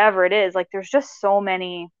whatever it is? Like, there's just so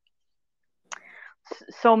many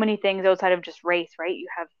things outside of just race, right?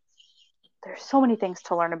 There's so many things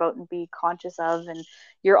to learn about and be conscious of, and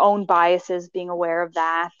your own biases, being aware of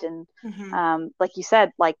that. And Mhm. like you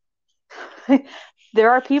said, like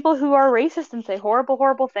there are people who are racist and say horrible,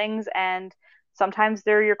 horrible things, and sometimes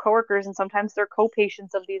they're your coworkers and sometimes they're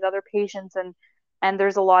co-patients of these other patients, and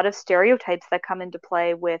there's a lot of stereotypes that come into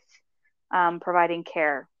play with providing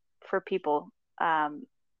care for people. um,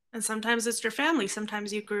 And sometimes it's your family.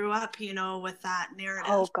 Sometimes you grew up, with that oh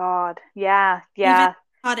narrative. God, yeah, Even yeah.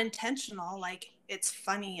 not intentional, like it's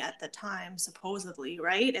funny at the time, supposedly,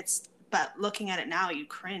 right? But looking at it now, you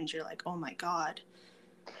cringe. You're like, oh my God.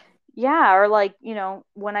 Yeah, or like,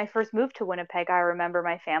 when I first moved to Winnipeg, I remember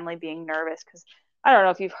my family being nervous because I don't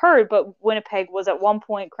know if you've heard, but Winnipeg was at one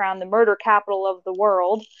point crowned the murder capital of the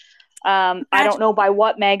world. I don't Imagine. know by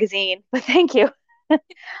what magazine, but thank you.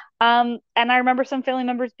 And I remember some family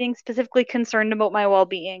members being specifically concerned about my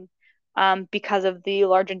well-being, because of the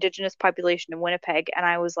large Indigenous population in Winnipeg. And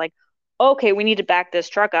I was like, okay, we need to back this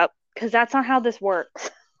truck up because that's not how this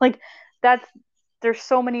works. Like, that's there's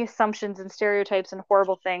so many assumptions and stereotypes and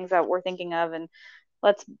horrible things that we're thinking of, and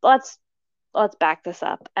let's back this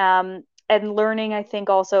up. And learning, I think,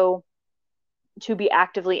 also to be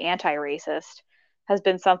actively anti-racist has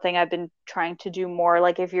been something I've been trying to do more.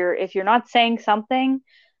 Like, if you're not saying something,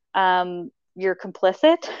 you're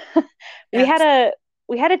complicit. we had Yes. a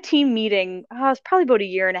we had a team meeting. Oh, it was probably about a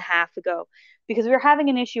year and a half ago, because we were having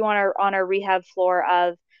an issue on our rehab floor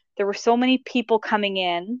of there were so many people coming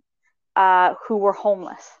in who were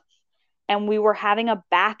homeless, and we were having a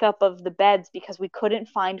backup of the beds because we couldn't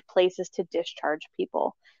find places to discharge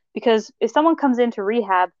people. Because if someone comes into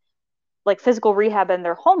rehab, like physical rehab, and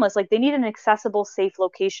they're homeless, like they need an accessible, safe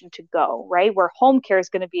location to go, right? Where home care is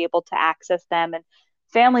going to be able to access them and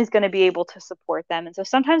family's going to be able to support them. And so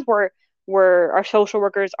sometimes we're our social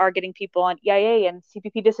workers are getting people on EIA and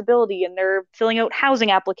CPP disability, and they're filling out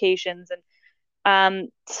housing applications. And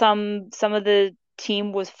some of the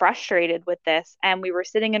team was frustrated with this, and we were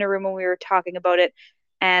sitting in a room and we were talking about it.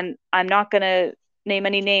 And I'm not going to name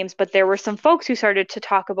any names, but there were some folks who started to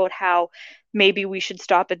talk about how maybe we should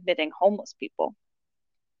stop admitting homeless people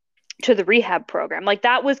to the rehab program. Like,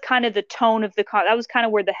 that was kind of the tone of that was kind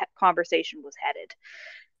of where the conversation was headed.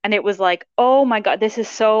 And it was like, oh my God, this is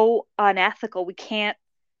so unethical. We can't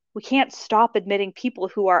stop admitting people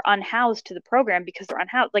who are unhoused to the program because they're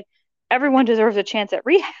unhoused. Like, everyone deserves a chance at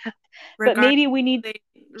rehab, but Regardless, maybe we need, they,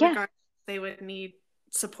 yeah, regardless, they would need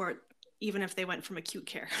support even if they went from acute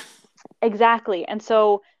care. exactly. And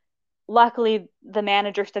so luckily the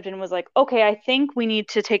manager stepped in and was like, okay, I think we need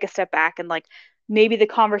to take a step back, and like maybe the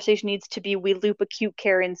conversation needs to be we loop acute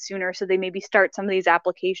care in sooner so they maybe start some of these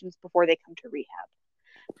applications before they come to rehab,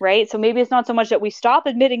 right? So maybe it's not so much that we stop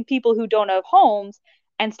admitting people who don't have homes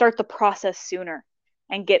and start the process sooner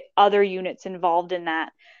and get other units involved in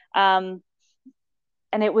that. Um,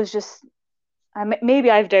 and it was just,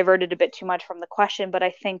 maybe I've diverted a bit too much from the question, but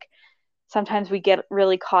I think sometimes we get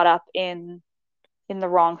really caught up in the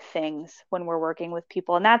wrong things when we're working with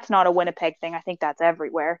people, and that's not a Winnipeg thing. I think that's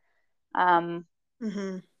everywhere. Um,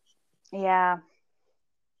 Mm-hmm. yeah,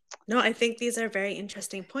 No, I think these are very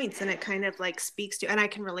interesting points, and it kind of like speaks to, and I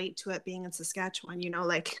can relate to it being in Saskatchewan.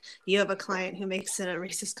 Like you have a client who makes a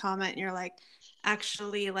racist comment, and you're like,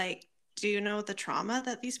 actually, like, do you know the trauma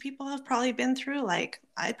that these people have probably been through? Like,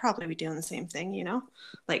 I'd probably be doing the same thing.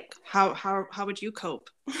 Like, how would you cope?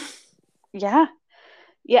 yeah,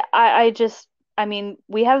 yeah. I mean,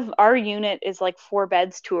 we have our unit is like 4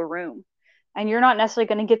 beds to a room, and you're not necessarily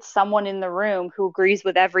going to get someone in the room who agrees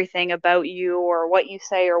with everything about you or what you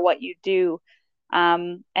say or what you do.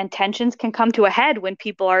 And tensions can come to a head when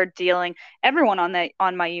people are dealing. Everyone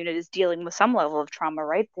on my unit is dealing with some level of trauma,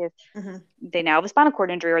 right? Mm-hmm. They now have a spinal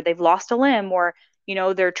cord injury, or they've lost a limb, or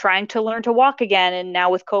they're trying to learn to walk again, and now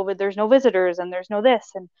with COVID there's no visitors and there's no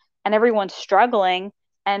this, and everyone's struggling,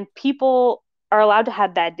 and people are allowed to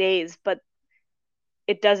have bad days, but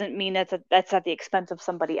it doesn't mean that's at the expense of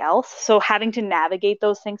somebody else. So having to navigate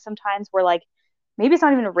those things sometimes, where like maybe it's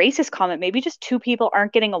not even a racist comment, maybe just two people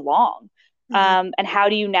aren't getting along. Mm-hmm. And how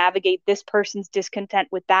do you navigate this person's discontent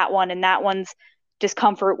with that one, and that one's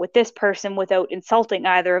discomfort with this person, without insulting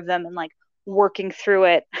either of them, and like working through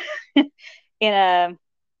it in a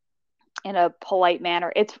in a polite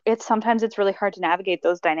manner. It's sometimes it's really hard to navigate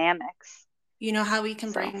those dynamics. You know how we can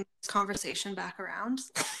So bring this conversation back around?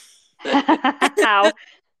 how?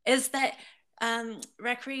 Is that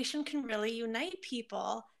recreation can really unite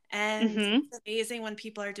people. And Mm-hmm. it's amazing when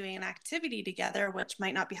people are doing an activity together, which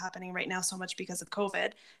might not be happening right now so much because of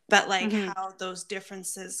COVID, but like Mm-hmm. how those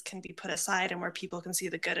differences can be put aside and where people can see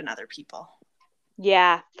the good in other people.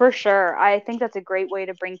 Yeah, for sure. I think that's a great way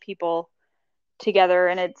to bring people together,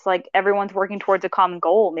 and it's like everyone's working towards a common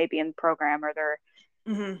goal maybe in the program, or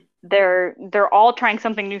Mm-hmm. they're all trying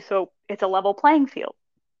something new, so it's a level playing field.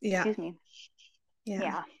 Yeah. Excuse me. Yeah.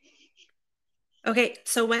 Yeah. Okay,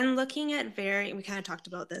 so when looking at varying, we kind of talked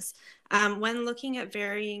about this. When looking at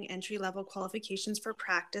varying entry level qualifications for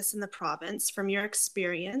practice in the province, from your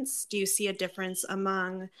experience, do you see a difference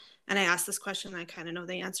among, and I asked this question, I kind of know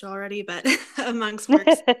the answer already, but amongst work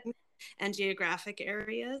and geographic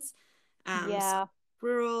areas? So Yeah.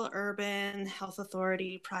 rural, urban, health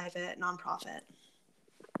authority, private, nonprofit.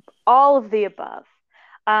 All of the above.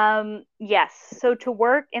 Yes. So to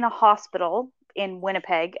work in a hospital in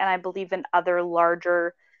Winnipeg, and I believe in other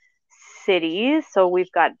larger cities. So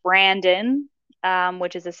we've got Brandon,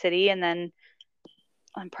 which is a city, and then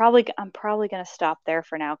I'm probably gonna stop there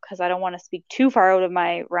for now because I don't want to speak too far out of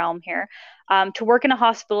my realm here. To work in a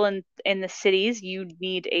hospital in the cities, you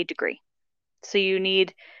need a degree. So you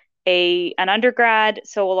need a an undergrad.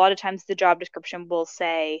 So a lot of times the job description will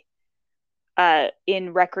say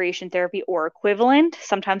in recreation therapy or equivalent.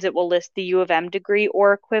 Sometimes it will list the U of M degree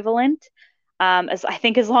or equivalent. As I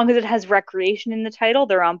think as long as it has recreation in the title,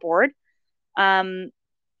 they're on board. Um,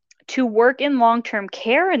 to work in long-term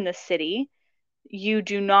care in the city, you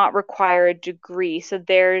do not require a degree. So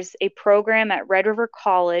there's a program at Red River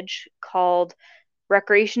College called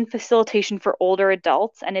Recreation Facilitation for Older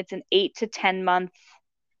Adults, and it's an 8 to 10 month.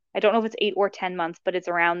 I don't know if it's 8 or 10 months, but it's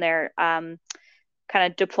around there. Kind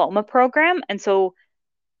of diploma program, and so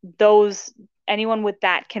those anyone with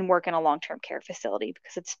that can work in a long-term care facility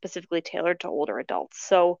because it's specifically tailored to older adults.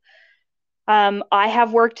 So I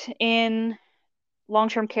have worked in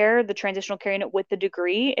long-term care, the transitional care unit with the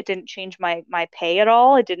degree. It didn't change my pay at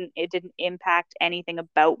all. It didn't impact anything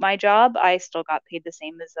about my job. I still got paid the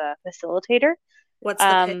same as a facilitator. What's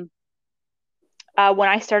the pay? Um, when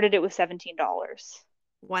I started, it was $17.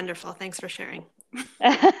 Wonderful. Thanks for sharing.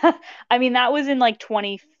 I mean, that was in like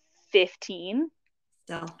 2015.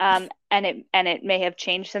 So, And it may have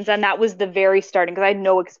changed since then. That was the very starting because I had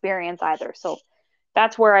no experience either. So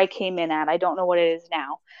that's where I came in at. I don't know what it is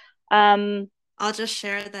now. Um, I'll just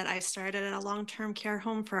share that I started at a long-term care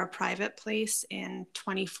home for a private place in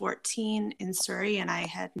 2014 in Surrey, and I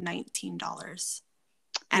had $19.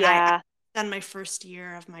 And I yeah. done my first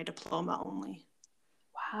year of my diploma only.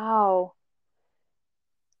 Wow.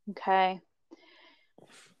 Okay.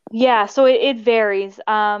 Yeah, so it varies.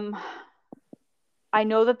 I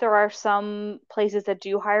know that there are some places that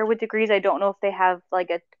do hire with degrees. I don't know if they have like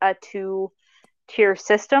a two-tier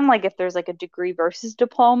system, like if there's like a degree versus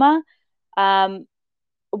diploma. Um,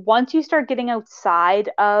 Once you start getting outside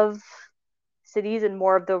of cities and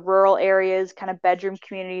more of the rural areas, kind of bedroom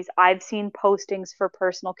communities, I've seen postings for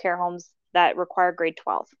personal care homes that require grade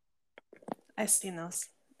 12. I've seen those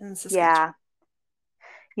in Saskatchewan. Yeah.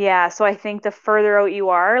 Yeah. So I think the further out you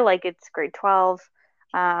are, like it's grade 12.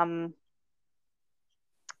 Um,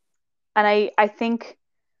 and I think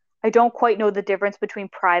I don't quite know the difference between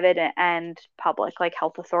private and public, like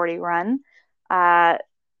health authority run. Uh,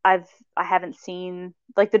 I haven't seen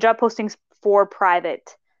like the job postings for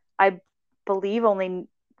private. I believe only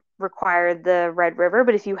require the Red River,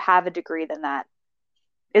 but if you have a degree, then that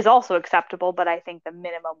is also acceptable. But I think the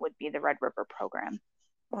minimum would be the Red River program.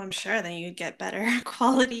 Well, I'm sure then you'd get better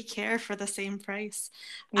quality care for the same price.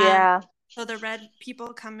 Um, Yeah. so the Red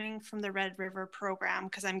people coming from the Red River program,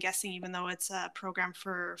 because I'm guessing even though it's a program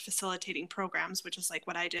for facilitating programs, which is like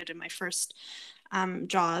what I did in my first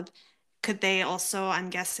job, could they also, I'm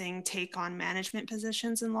guessing, take on management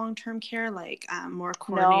positions in long-term care, like more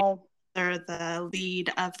coordinator No, or the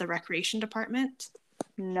lead of the recreation department?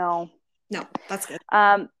 no. No, that's good.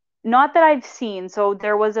 Um, Not that I've seen. So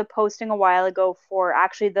there was a posting a while ago for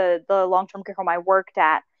actually the long-term care home I worked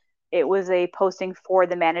at. It was a posting for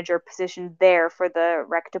the manager position there for the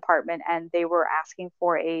rec department, and they were asking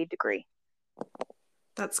for a degree.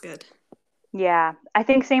 That's good. Yeah, I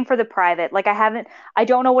think same for the private. Like I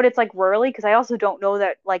don't know what it's like rurally because I also don't know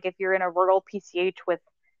that like if you're in a rural PCH with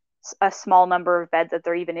a small number of beds that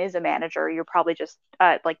there even is a manager, you're probably just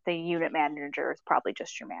like the unit manager is probably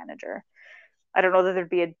just your manager. I don't know that there'd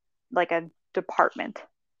be a department.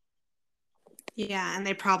 Yeah, and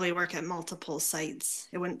they probably work at multiple sites.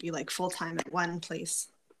 It wouldn't be like full time at one place.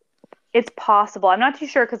 It's possible. I'm not too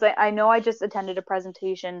sure because I know I just attended a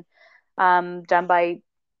presentation done by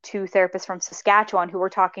two therapists from Saskatchewan who were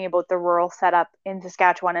talking about the rural setup in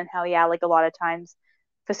Saskatchewan and how, yeah, like a lot of times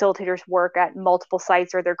facilitators work at multiple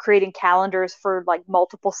sites or they're creating calendars for like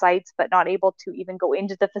multiple sites but not able to even go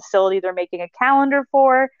into the facility they're making a calendar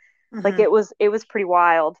for. Like Mm-hmm. it was pretty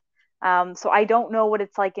wild. So I don't know what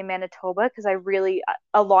it's like in Manitoba because I really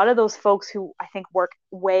a lot of those folks who I think work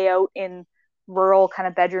way out in rural kind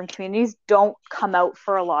of bedroom communities don't come out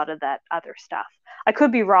for a lot of that other stuff. I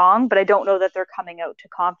could be wrong, but I don't know that they're coming out to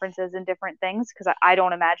conferences and different things because I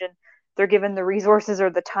don't imagine they're given the resources or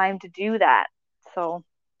the time to do that. So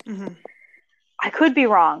Mm-hmm. I could be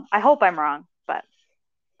wrong. I hope I'm wrong, but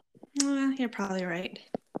Well, you're probably right.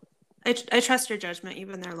 I trust your judgment. You've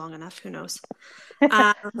been there long enough. Who knows?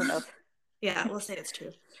 Um, who knows? yeah, we'll say it's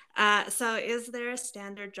true. So, is there a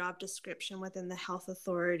standard job description within the health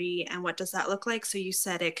authority, and what does that look like? So, you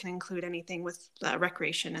said it can include anything with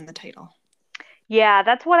recreation in the title. Yeah,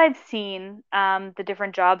 that's what I've seen. The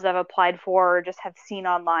different jobs I've applied for or just have seen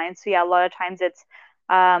online. So yeah, a lot of times it's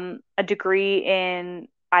a degree in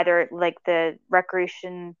either like the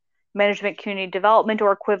recreation management community development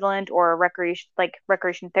or equivalent or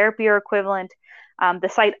recreation therapy or equivalent. The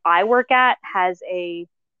site I work at has a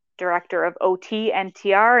director of OT and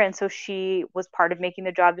TR, and so she was part of making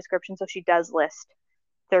the job description. So she does list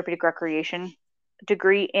therapeutic recreation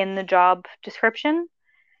degree in the job description.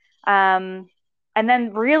 Um, and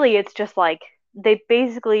then really it's just like they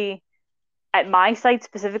basically at my site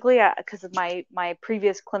specifically because of my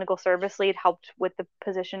previous clinical service lead helped with the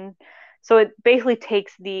position. So it basically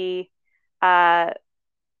takes the uh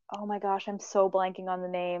oh my gosh, I'm so blanking on the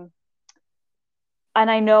name. And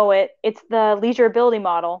I know it's the leisure ability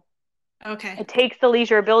model. Okay. It takes the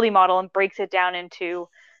leisure ability model and breaks it down into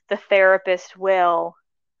the therapist will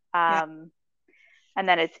Yeah. um and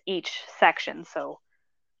then it's each section. So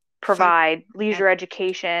Fun. provide leisure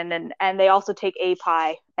education and they also take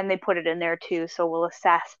API and they put it in there too. So we'll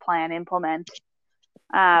assess, plan, implement.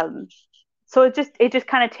 Um, so it just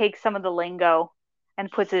kind of takes some of the lingo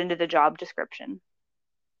and puts it into the job description.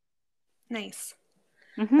 Nice.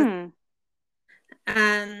 Mm-hmm.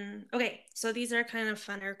 Okay, so these are kind of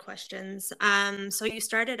funner questions. So you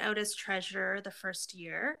started out as treasurer the first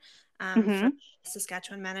year for Mm-hmm.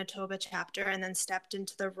 Saskatchewan Manitoba chapter and then stepped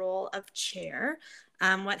into the role of chair.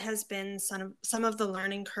 What has been some of the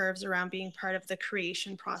learning curves around being part of the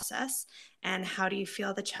creation process, and how do you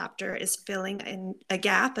feel the chapter is filling in a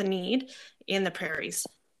gap, a need in the prairies?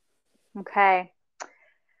 Okay.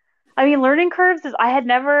 I mean, learning curves is I had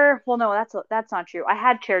never. Well, no, that's not true. I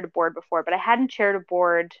had chaired a board before, but I hadn't chaired a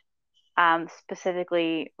board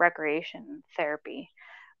specifically recreation therapy.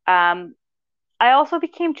 Um, I also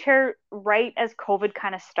became chair right as COVID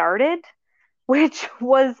kind of started, which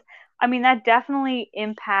was, I mean, that definitely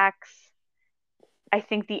impacts, I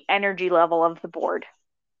think, the energy level of the board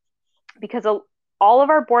because all of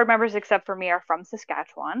our board members, except for me, are from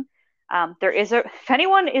Saskatchewan. If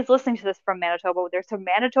anyone is listening to this from Manitoba, there's a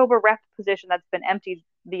Manitoba rep position that's been emptied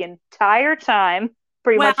the entire time,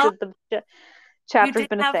 pretty much Well, that the you chapter's did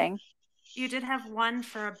been a have thing. you did have one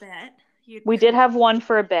for a bit. You We did have one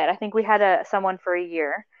for a bit. I think we had someone for a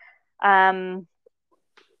year. Um,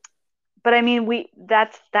 but I mean,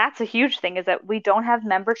 that's a huge thing is that we don't have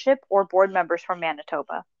membership or board members from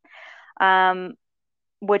Manitoba, um,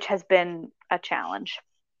 which has been a challenge.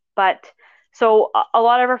 But so a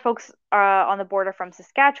lot of our folks on the board are from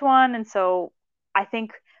Saskatchewan, and so I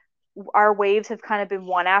think our waves have kind of been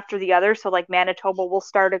one after the other. So like Manitoba will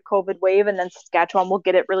start a COVID wave, and then Saskatchewan will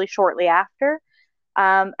get it really shortly after.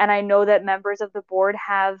 And I know that members of the board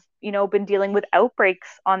have, been dealing with outbreaks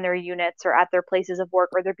on their units or at their places of work,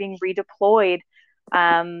 or they're being redeployed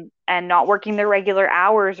and not working their regular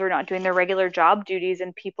hours or not doing their regular job duties,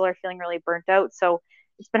 and people are feeling really burnt out. So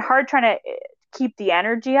it's been hard trying to keep the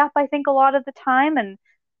energy up, I think, a lot of the time,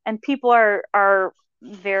 and people are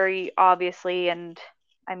very obviously and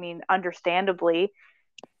I mean understandably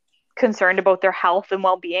concerned about their health and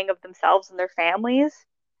well-being of themselves and their families.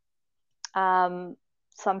 Um,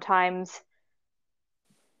 sometimes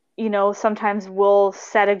sometimes we'll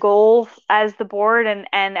set a goal as the board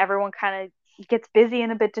and everyone kind of gets busy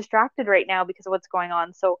and a bit distracted right now because of what's going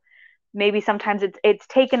on. So maybe sometimes it's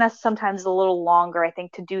taken us sometimes a little longer, I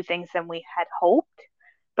think, to do things than we had hoped.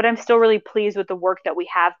 But I'm still really pleased with the work that we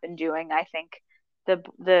have been doing. I think the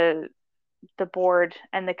the the board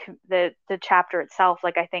and the chapter itself,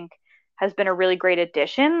 like I think, has been a really great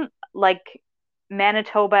addition. Like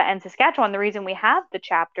Manitoba and Saskatchewan, the reason we have the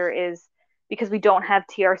chapter is because we don't have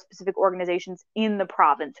TR specific organizations in the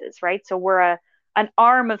provinces, right? So we're an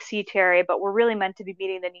arm of CTRA, but we're really meant to be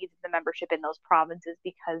meeting the needs of the membership in those provinces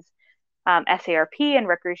because SARP and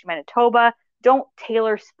Recreation Manitoba don't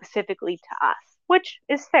tailor specifically to us, which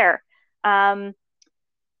is fair.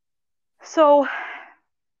 So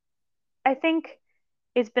I think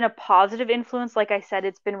it's been a positive influence. Like I said,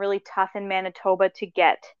 it's been really tough in Manitoba to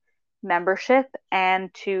get membership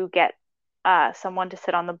and to get someone to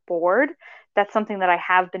sit on the board. That's something that I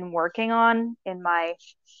have been working on in my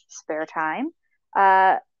spare time.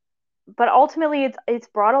 But ultimately, it's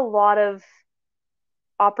brought a lot of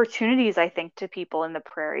opportunities, I think, to people in the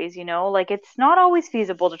prairies. Like it's not always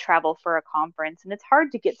feasible to travel for a conference, and it's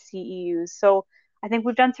hard to get CEUs. So I think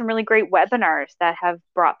we've done some really great webinars that have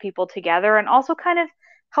brought people together and also kind of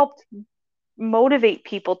helped motivate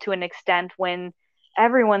people to an extent when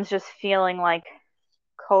everyone's just feeling like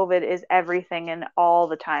COVID is everything and all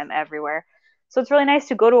the time everywhere. So it's really nice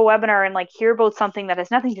to go to a webinar and like hear about something that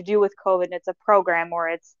has nothing to do with COVID and it's a program,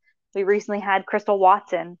 or we recently had Crystal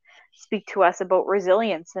Watson speak to us about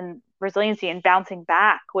resiliency and bouncing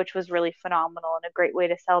back, which was really phenomenal and a great way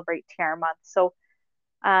to celebrate TR month. So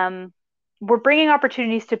we're bringing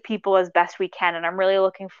opportunities to people as best we can, and I'm really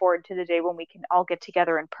looking forward to the day when we can all get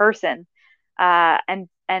together in person and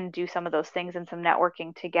do some of those things and some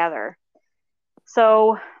networking together.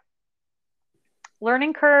 So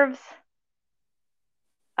learning curves,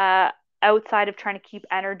 outside of trying to keep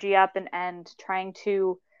energy up and trying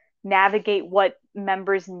to navigate what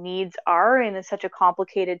members' needs are in such a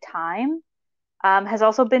complicated time, has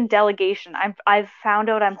also been delegation. I've found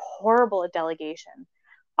out I'm horrible at delegation.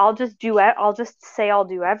 I'll just say I'll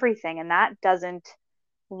do everything, and that doesn't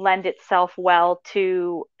lend itself well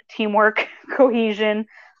to teamwork, cohesion.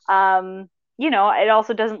 It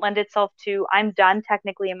also doesn't lend itself to, I'm done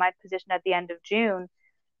technically in my position at the end of June.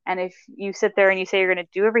 And if you sit there and you say you're going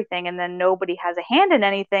to do everything and then nobody has a hand in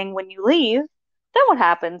anything when you leave, then what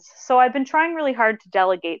happens? So I've been trying really hard to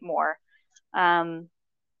delegate more,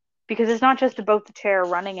 because it's not just about the chair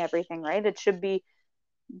running everything, right? It should be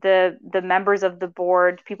the members of the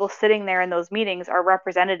board, people sitting there in those meetings are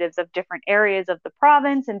representatives of different areas of the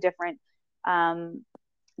province and different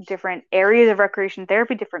areas of recreation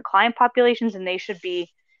therapy, different client populations, and they should be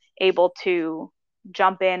able to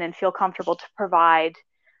jump in and feel comfortable to provide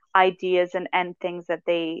ideas and things that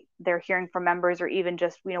they're hearing from members, or even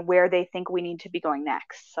just where they think we need to be going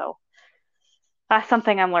next. So that's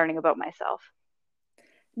something I'm learning about myself.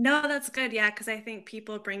 No, that's good. Yeah, because I think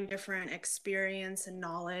people bring different experience and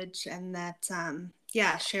knowledge, and that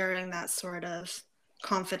sharing that sort of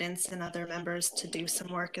confidence in other members to do some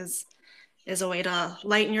work is a way to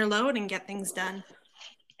lighten your load and get things done.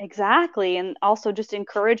 Exactly. And also just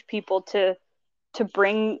encourage people to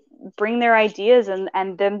bring their ideas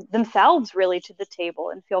and themselves really to the table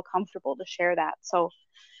and feel comfortable to share that. So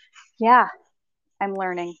yeah, I'm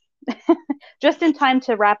learning just in time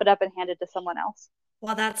to wrap it up and hand it to someone else.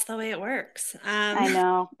 Well, that's the way it works. I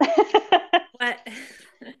know.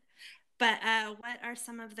 What are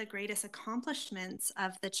some of the greatest accomplishments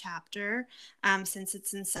of the chapter since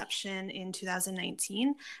its inception in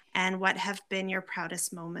 2019? And what have been your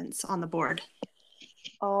proudest moments on the board?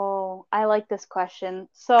 Oh, I like this question.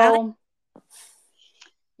 So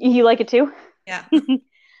you like it too? Yeah.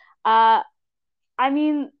 I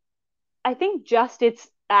mean, I think just its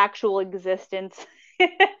actual existence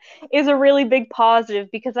is a really big positive,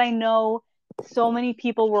 because I know so many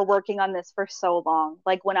people were working on this for so long.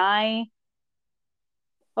 Like when I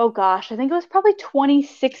think it was probably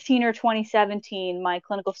 2016 or 2017, my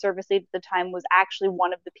clinical service lead at the time was actually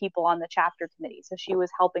one of the people on the chapter committee. So she was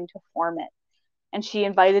helping to form it. And she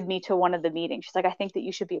invited me to one of the meetings. She's like, I think that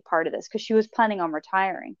you should be a part of this, because she was planning on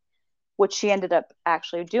retiring, which she ended up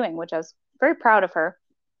actually doing, which I was very proud of her.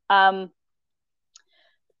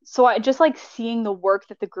 So I just like seeing the work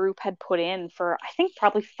that the group had put in for, I think,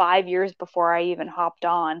 probably 5 years before I even hopped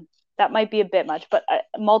on. That might be a bit much, but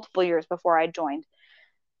multiple years before I joined.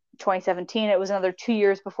 2017, it was another 2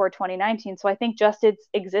 years before 2019. So I think just its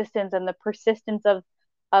existence and the persistence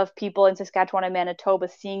of people in Saskatchewan and Manitoba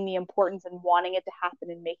seeing the importance and wanting it to happen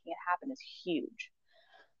and making it happen is huge.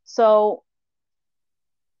 So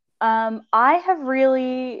I have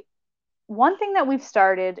really, one thing that we've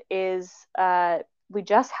started is we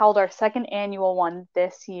just held our second annual one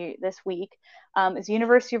this week, is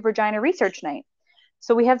University of Regina Research Night.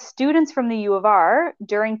 So we have students from the U of R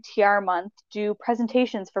during TR month do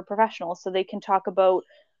presentations for professionals, so they can talk about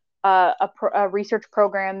a research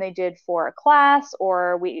program they did for a class,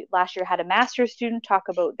 or we last year had a master's student talk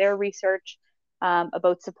about their research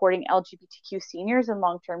about supporting LGBTQ seniors in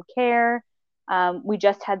long-term care. We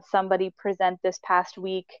just had somebody present this past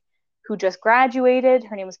week who just graduated.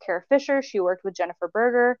 Her name was Kara Fisher. She worked with Jennifer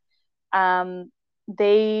Berger.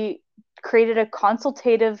 They created a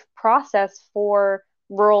consultative process for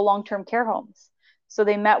rural long-term care homes. So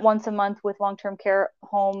they met once a month with long-term care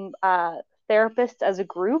home therapists as a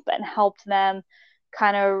group and helped them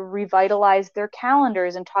kind of revitalize their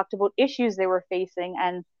calendars and talked about issues they were facing.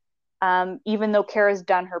 And even though Kara's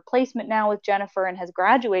done her placement now with Jennifer and has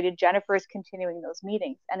graduated, Jennifer is continuing those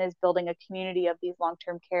meetings and is building a community of these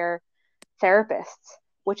long-term care therapists,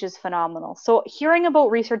 which is phenomenal. So hearing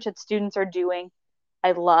about research that students are doing,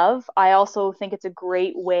 I love. I also think it's a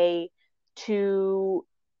great way to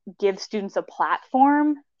give students a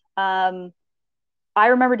platform. I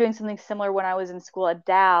remember doing something similar when I was in school at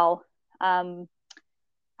Dal.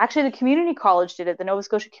 Actually, the community college did it. The Nova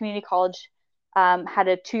Scotia Community College had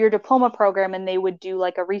a 2-year diploma program, and they would do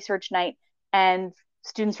like a research night, and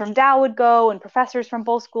students from Dal would go, and professors from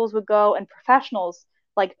both schools would go, and professionals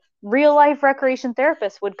like real life recreation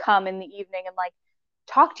therapists would come in the evening and like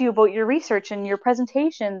talk to you about your research and your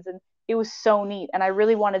presentations. And it was so neat. And I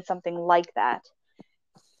really wanted something like that.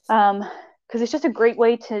 Because it's just a great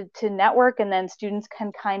way to network, and then students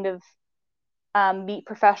can kind of meet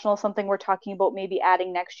professionals, something we're talking about maybe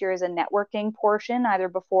adding next year as a networking portion, either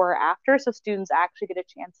before or after, so students actually get a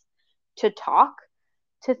chance to talk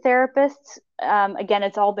to therapists. Again,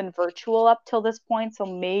 it's all been virtual up till this point, so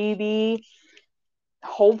maybe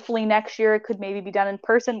hopefully next year it could maybe be done in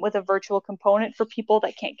person with a virtual component for people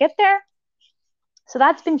that can't get there. So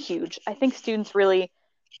that's been huge. I think students really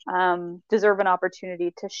deserve an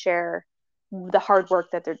opportunity to share the hard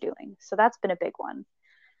work that they're doing. So that's been a big one.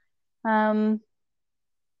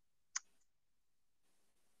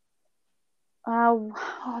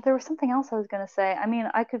 There was something else I was going to say. I mean,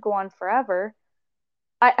 I could go on forever.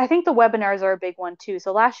 I think the webinars are a big one too.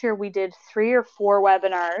 So last year we did 3 or 4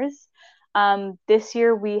 webinars. This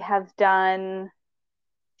year we have done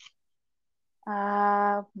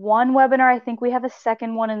one webinar. I think we have a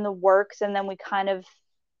second one in the works, and then we kind of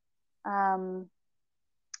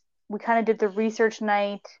did the research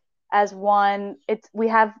night as one. We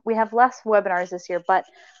have less webinars this year, but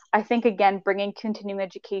I think again bringing continuing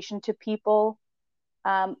education to people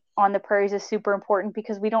on the prairies is super important,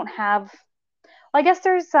 because we don't have. Well, I guess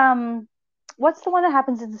there's what's the one that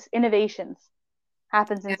happens in Innovations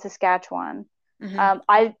happens in Saskatchewan. Mm-hmm.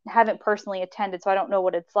 I haven't personally attended, so I don't know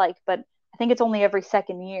what it's like, but I think it's only every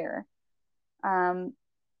second year. And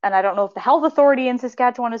I don't know if the health authority in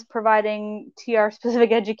Saskatchewan is providing TR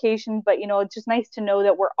specific education, but it's just nice to know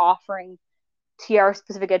that we're offering TR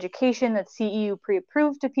specific education that's CEU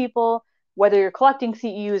pre-approved to people, whether you're collecting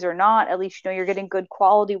CEUs or not. At least you're getting good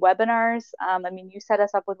quality webinars. I mean, you set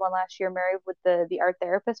us up with one last year, Mary, with the art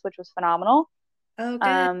therapist, which was phenomenal. Oh,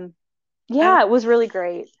 good. Yeah, it was really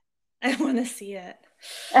great. I want to see it.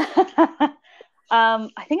 I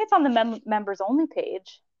think it's on the members only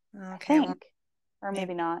page. Okay, I think. Or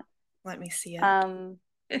maybe not. Let me see it.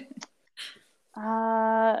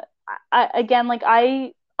 Again, like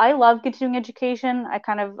I love continuing education. I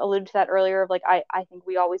kind of alluded to that earlier of like I think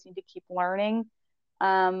we always need to keep learning.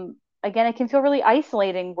 Again, it can feel really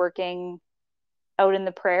isolating working out in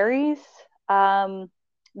the prairies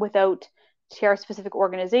without TR specific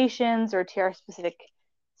organizations or TR specific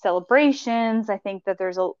celebrations. I think that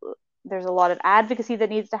there's a lot of advocacy that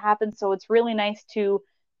needs to happen. So it's really nice to,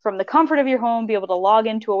 from the comfort of your home, be able to log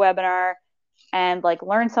into a webinar and like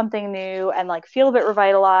learn something new and like feel a bit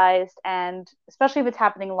revitalized. And especially if it's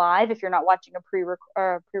happening live, if you're not watching a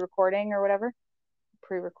pre-recording or whatever.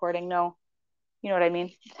 Pre-recording, no. You know what I mean?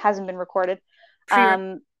 It hasn't been recorded.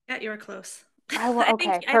 Yeah, you were close.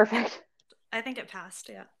 Okay, perfect. I think it passed,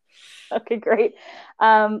 yeah. Okay, great.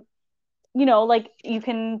 Like you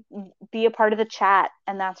can be a part of the chat,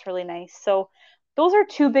 and that's really nice. So those are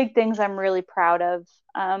 2 big things I'm really proud of.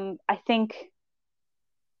 I think,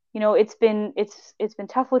 it's been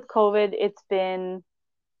tough with COVID. It's been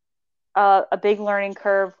a big learning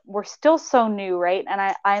curve. We're still so new, right?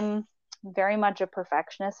 And I'm very much a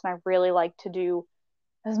perfectionist, and I really like to do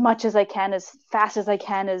as much as I can, as fast as I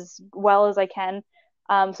can, as well as I can.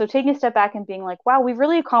 So taking a step back and being like, wow, we've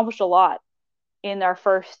really accomplished a lot in our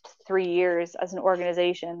first 3 years as an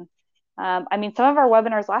organization. I mean, some of our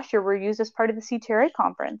webinars last year were used as part of the CTRA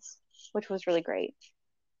conference, which was really great.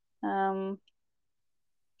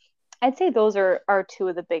 I'd say those are 2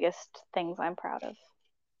 of the biggest things I'm proud of.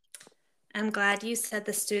 I'm glad you said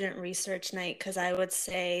the student research night, because I would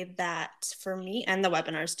say that for me, and the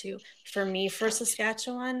webinars too, for me, for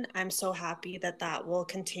Saskatchewan, I'm so happy that will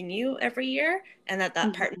continue every year, and that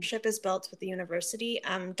mm-hmm. partnership is built with the university.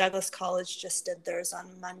 Douglas College just did theirs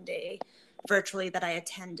on Monday virtually that I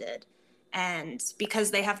attended. And because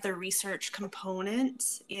they have the research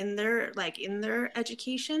component in their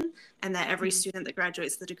education, and that every student that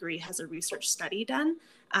graduates the degree has a research study done,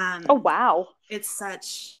 Oh, wow. it's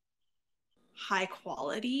such high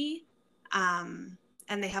quality. And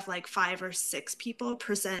they have like 5 or 6 people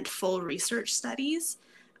present full research studies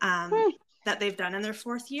that they've done in their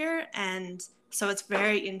 4th year. And so it's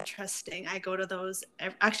very interesting. I go to those.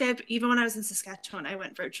 Actually, even when I was in Saskatchewan, I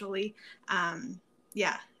went virtually.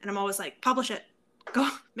 Yeah. And I'm always like, publish it. Go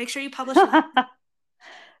make sure you publish it.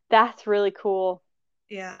 That's really cool.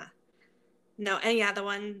 Yeah. No, and yeah, the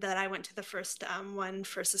one that I went to, the first one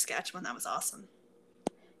for Saskatchewan, that was awesome.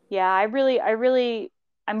 Yeah, I'm really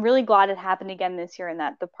glad it happened again this year and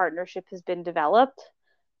that the partnership has been developed.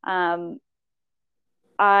 Um,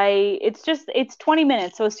 it's 20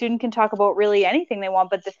 minutes, so a student can talk about really anything they want,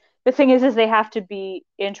 but the thing is they have to be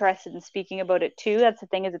interested in speaking about it too. That's the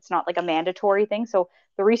thing, is it's not like a mandatory thing. So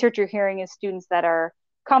the research you're hearing is students that are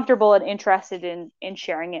comfortable and interested in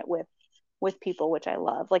sharing it with people, which I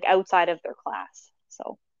love, like outside of their class.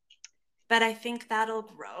 So But I think that'll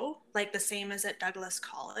grow, like the same as at Douglas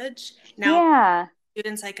College. Now, yeah.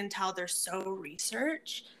 students, I can tell they're so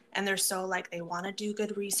research, and they're so like they want to do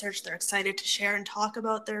good research. They're excited to share and talk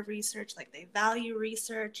about their research. Like they value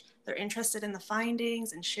research. They're interested in the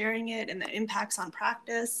findings and sharing it and the impacts on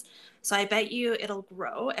practice. So I bet you it'll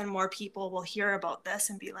grow, and more people will hear about this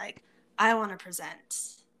and be like, I want to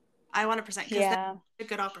present. I want to present, because that's Yeah. a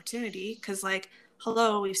good opportunity. Because like,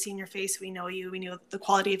 hello, we've seen your face, we know you, we know the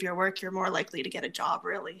quality of your work. You're more likely to get a job,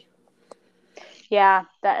 really. Yeah,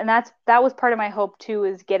 that was part of my hope too,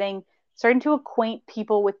 is starting to acquaint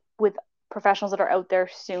people with professionals that are out there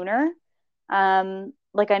sooner.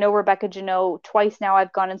 Like I know Rebecca Janot, twice now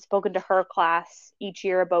I've gone and spoken to her class each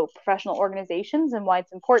year about professional organizations and why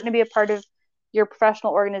it's important to be a part of your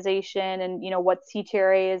professional organization, and what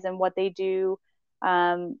CTRA is and what they do.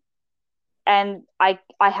 Um, and I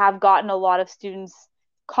have gotten a lot of students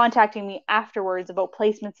contacting me afterwards about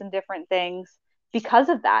placements and different things because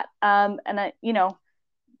of that. And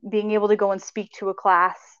being able to go and speak to a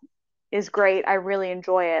class is great. I really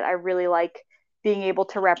enjoy it. I really like being able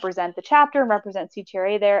to represent the chapter and represent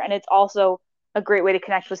CTRA there. And it's also a great way to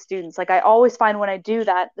connect with students. Like I always find when I do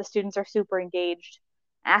that, the students are super engaged,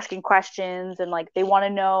 asking questions, and like they want to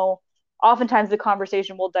know. Oftentimes the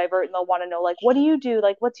conversation will divert and they'll want to know, like, what do you do?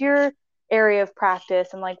 Like, what's your area of practice?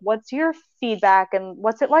 And like, what's your feedback? And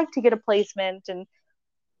what's it like to get a placement?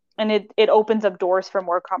 And it opens up doors for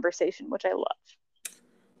more conversation, which I love.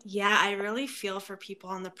 Yeah, I really feel for people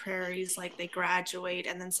on the prairies. Like they graduate,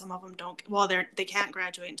 and then some of them don't. Well, they can't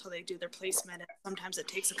graduate until they do their placement. And sometimes it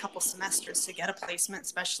takes a couple semesters to get a placement,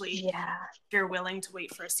 especially Yeah. if you're willing to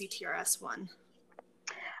wait for a CTRS one.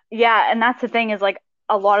 Yeah, and that's the thing, is like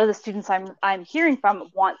a lot of the students I'm hearing from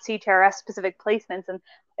want CTRS specific placements, and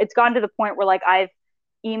it's gotten to the point where like I've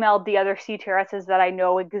emailed the other CTRSs that I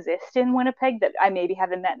know exist in Winnipeg that I maybe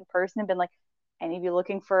haven't met in person, and been like, any of you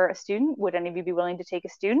looking for a student? Would any of you be willing to take a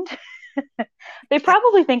student? They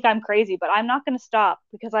probably think I'm crazy, but I'm not going to stop,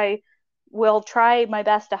 because I will try my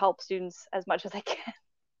best to help students as much as I can.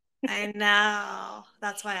 I know.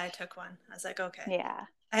 That's why I took one. I was like, okay. Yeah.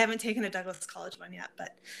 I haven't taken a Douglas College one yet, but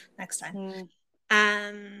next time. Mm.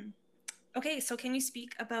 Um, okay, so can you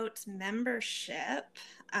speak about membership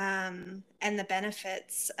and the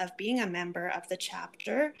benefits of being a member of the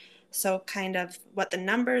chapter? So kind of what the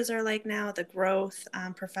numbers are like now, the growth,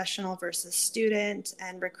 professional versus student,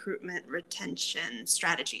 and recruitment retention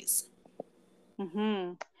strategies.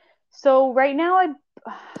 Mm-hmm. So right now, I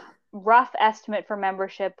rough estimate for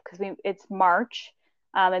membership, because it's March,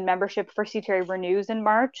 and membership for CTRA renews in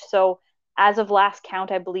March. So as of last count,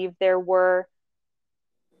 I believe there were,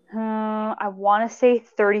 I want to say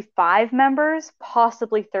 35 members,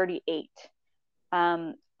 possibly 38.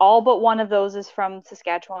 All but one of those is from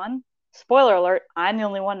Saskatchewan. Spoiler alert, I'm the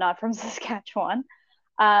only one not from Saskatchewan.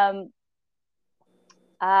 Um,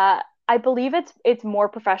 I believe it's more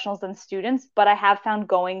professionals than students, but I have found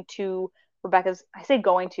going to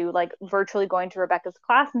like virtually going to Rebecca's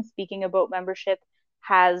class and speaking about membership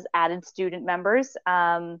has added student members.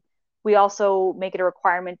 We also make it a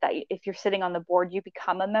requirement that if you're sitting on the board, you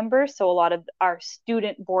become a member. So a lot of our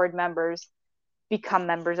student board members become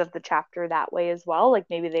members of the chapter that way as well. Like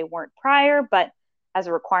maybe they weren't prior, but as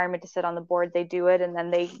a requirement to sit on the board, they do it and then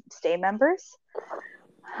they stay members.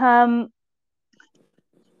 Um,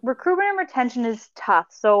 Recruitment and retention is tough.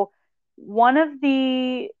 So one of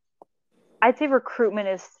the I'd say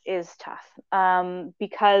recruitment is tough,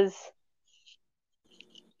 because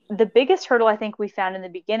the biggest hurdle I think we found in the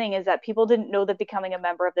beginning is that people didn't know that becoming a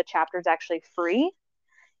member of the chapter is actually free.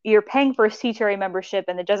 you're paying for a CTRA membership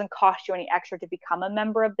and it doesn't cost you any extra to become a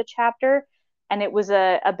member of the chapter. And it was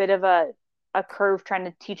a bit of a curve trying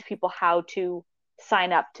to teach people how to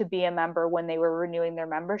sign up to be a member when they were renewing their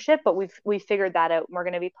membership. But we figured that out. We're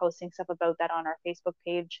going to be posting stuff about that on our Facebook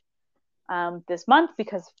page this month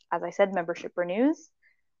because, as I said, membership renews.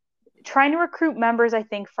 Trying to recruit members, I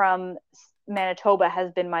think, from Manitoba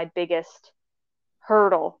has been my biggest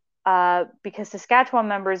hurdle because Saskatchewan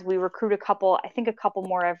members, we recruit a couple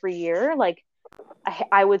more every year. Like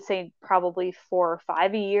I would say probably 4 or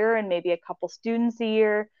 5 a year and maybe a couple students a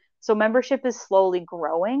year. So membership is slowly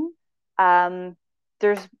growing.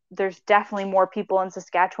 There's definitely more people in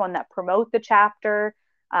Saskatchewan that promote the chapter,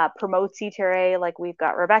 promote CTRA. Like we've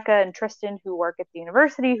got Rebecca and Tristan who work at the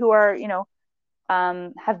university who are,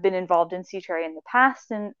 have been involved in CTRA in the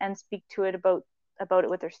past and speak to it about it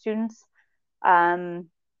with their students.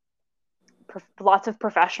 Lots of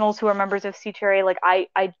professionals who are members of CTRA. Like I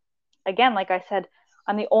again, like I said,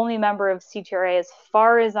 I'm the only member of CTRA as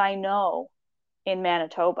far as I know in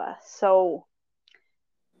Manitoba. So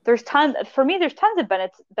there's tons of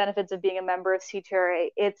benefits of being a member of CTRA.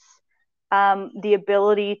 It's the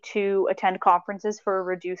ability to attend conferences for a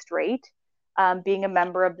reduced rate. Being a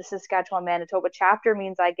member of the Saskatchewan Manitoba chapter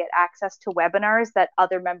means I get access to webinars that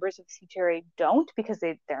other members of CTRA don't because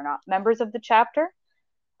they're not members of the chapter.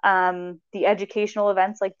 The educational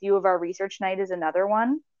events like the U of R Research Night is another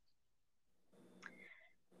one.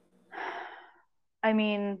 I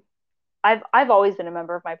mean, I've always been a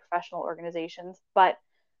member of my professional organizations, but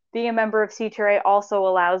being a member of CTRA also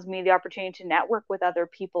allows me the opportunity to network with other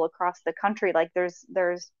people across the country. Like there's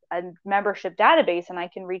a membership database and I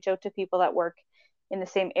can reach out to people that work in the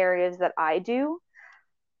same areas that I do.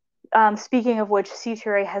 Speaking of which,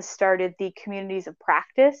 CTRA has started the communities of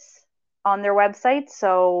practice on their website.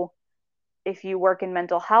 So if you work in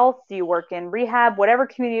mental health, you work in rehab, whatever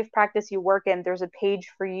community of practice you work in, there's a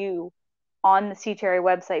page for you on the CTRA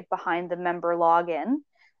website behind the member login.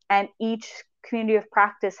 And each community of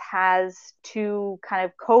practice has 2 kind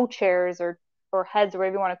of co-chairs or heads or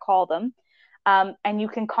whatever you want to call them. And you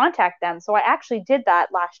can contact them. So I actually did that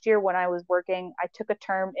last year when I was working. I took a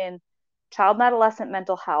term in child and adolescent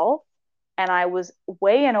mental health and I was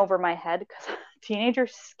way in over my head because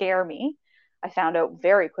teenagers scare me. I found out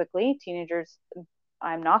very quickly, teenagers,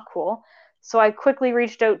 I'm not cool. So I quickly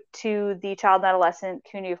reached out to the child and adolescent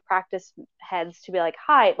community of practice heads to be like,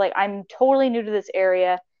 hi, like I'm totally new to this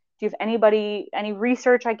area. Do you have any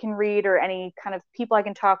research I can read or any kind of people I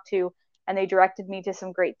can talk to? And they directed me to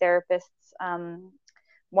some great therapists,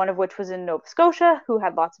 one of which was in Nova Scotia, who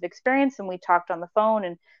had lots of experience. And we talked on the phone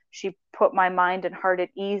and she put my mind and heart at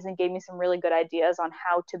ease and gave me some really good ideas on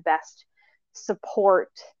how to best support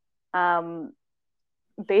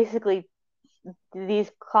basically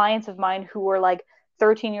these clients of mine who were like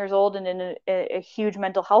 13 years old and in a huge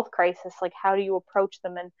mental health crisis. Like, how do you approach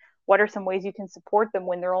them and what are some ways you can support them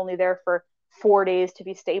when they're only there for 4 days to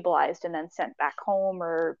be stabilized and then sent back home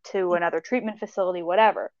or to another treatment facility,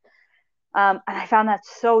 whatever. And I found that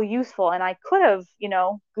so useful. And I could have,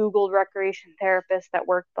 Googled recreation therapists that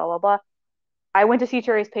worked, blah, blah, blah. I went to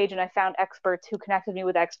CTRA's page and I found experts who connected me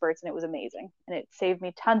with experts, and it was amazing. And it saved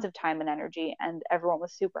me tons of time and energy, and everyone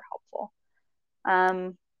was super helpful.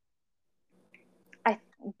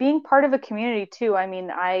 Being part of a community too. I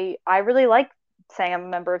mean, I really like saying I'm a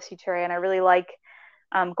member of CTRA, and I really like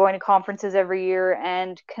going to conferences every year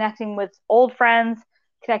and connecting with old friends,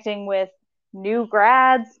 connecting with new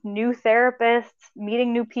grads, new therapists,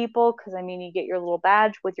 meeting new people. Because I mean, you get your little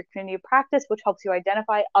badge with your community of practice, which helps you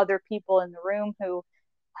identify other people in the room who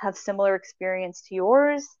have similar experience to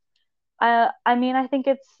yours. I think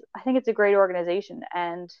it's a great organization,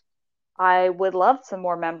 and I would love some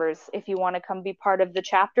more members. If you want to come be part of the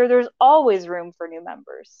chapter, there's always room for new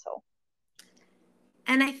members. So.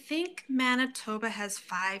 And I think Manitoba has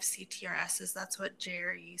 5 CTRSs. That's what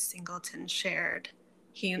Jerry Singleton shared.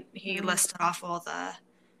 He listed off all the.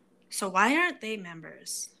 So why aren't they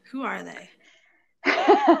members? Who are they?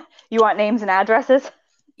 You want names and addresses?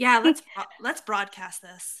 Yeah, let's broadcast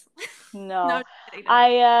this. No,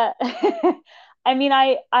 I mean,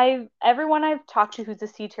 everyone I've talked to who's a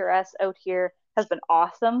CTRS out here has been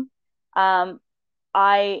awesome.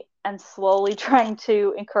 I am slowly trying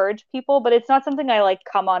to encourage people, but it's not something I like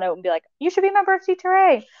come on out and be like, you should be a member of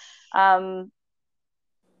CTRA.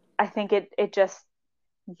 I think it just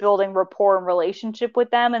building rapport and relationship with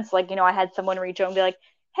them. And it's like, I had someone reach out and be like,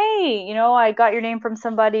 hey, I got your name from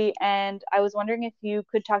somebody and I was wondering if you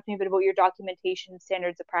could talk to me a bit about your documentation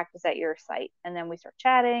standards of practice at your site. And then we start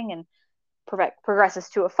chatting and progresses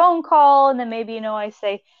to a phone call. And then maybe, I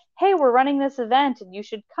say, hey, we're running this event and you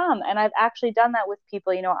should come. And I've actually done that with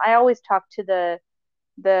people. I always talk to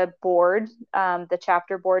the board, the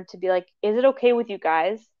chapter board, to be like, is it okay with you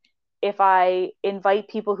guys if I invite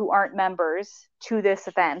people who aren't members to this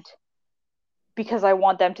event because I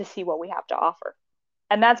want them to see what we have to offer?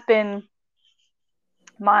 And that's been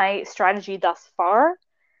my strategy thus far,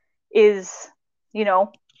 is,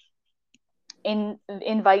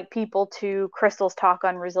 invite people to Crystal's talk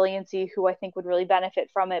on resiliency who I think would really benefit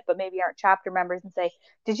from it, but maybe aren't chapter members, and say,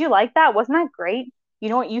 did you like that? Wasn't that great? You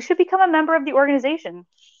know what? You should become a member of the organization.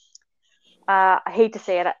 I hate to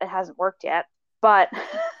say it, it hasn't worked yet, but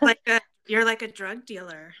you're like a drug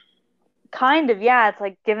dealer. Kind of, yeah. It's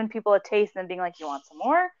like giving people a taste and then being like, you want some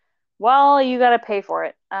more? Well, you got to pay for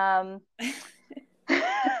it.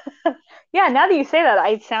 Yeah, now that you say that,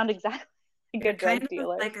 I sound exactly like a drug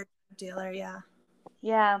dealer. Like a drug dealer, yeah.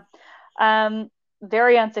 Yeah.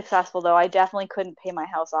 Very unsuccessful though. I definitely couldn't pay my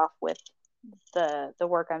house off with the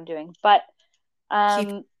work I'm doing. But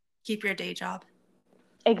keep your day job.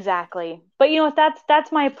 Exactly. But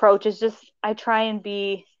that's my approach, is just I try and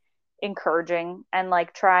be encouraging and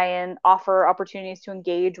like try and offer opportunities to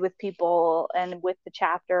engage with people and with the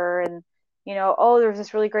chapter, and oh, there's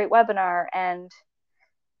this really great webinar, and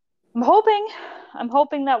I'm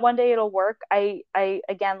hoping that one day it'll work. I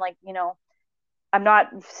again, like, I'm not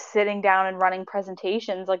sitting down and running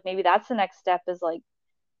presentations. Like, maybe that's the next step, is like,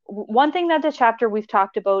 one thing that the chapter we've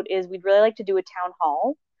talked about is we'd really like to do a town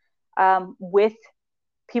hall with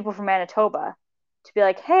people from Manitoba, to be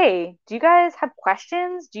like, hey, do you guys have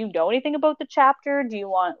questions? Do you know anything about the chapter? Do you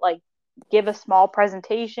want, like, give a small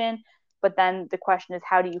presentation? But then the question is,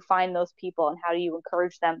 how do you find those people and how do you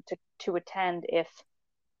encourage them to attend if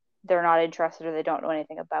they're not interested or they don't know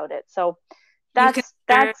anything about it? So that's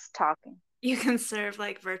talking. You can serve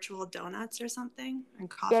like virtual donuts or something, and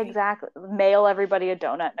coffee. Yeah, exactly. Mail everybody a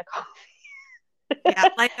donut and a coffee. Yeah,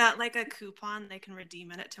 like a coupon they can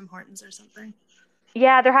redeem it at Tim Hortons or something.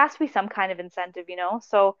 Yeah, there has to be some kind of incentive,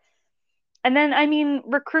 So, and then, I mean,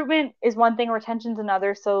 recruitment is one thing, retention's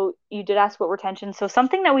another. So you did ask what retention. So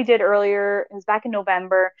something that we did earlier is back in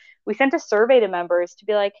November, we sent a survey to members to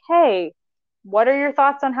be like, hey, what are your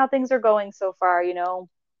thoughts on how things are going so far?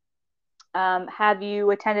 Have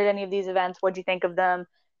you attended any of these events? What do you think of them?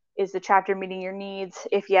 Is the chapter meeting your needs?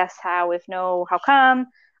 If yes, how? If no, how come?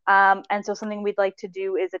 And so something we'd like to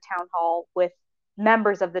do is a town hall with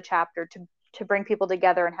members of the chapter to bring people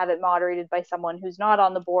together and have it moderated by someone who's not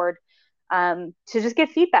on the board, to just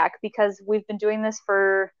get feedback, because we've been doing this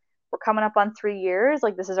we're coming up on 3 years.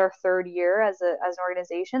 Like, this is our 3rd year as an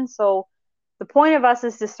organization. So the point of us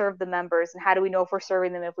is to serve the members, and how do we know if we're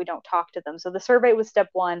serving them if we don't talk to them? So the survey was step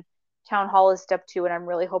 1, town hall is step 2, and I'm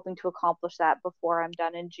really hoping to accomplish that before I'm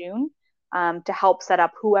done in June, to help set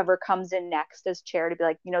up whoever comes in next as chair, to be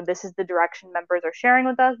like, this is the direction members are sharing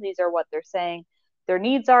with us. These are what they're saying their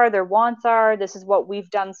needs are, their wants are. This is what we've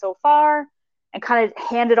done so far, and kind of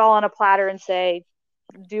hand it all on a platter and say,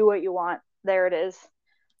 do what you want. There it is.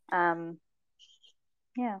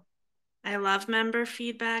 Yeah. I love member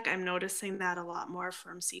feedback. I'm noticing that a lot more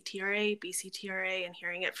from CTRA, BCTRA, and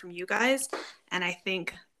hearing it from you guys. And I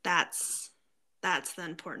think that's the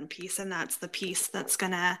important piece, and that's the piece that's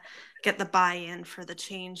going to get the buy-in for the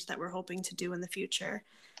change that we're hoping to do in the future.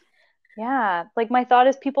 Yeah, like, my thought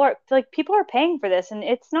is people are paying for this, and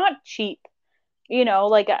it's not cheap.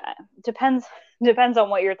 Like, depends on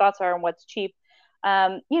what your thoughts are and what's cheap.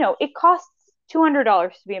 It costs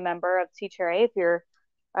 $200 to be a member of CTRA if you're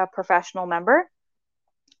a professional member,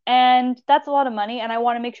 and that's a lot of money. And I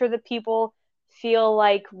want to make sure that people feel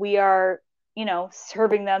like we are,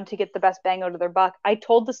 serving them to get the best bang out of their buck. I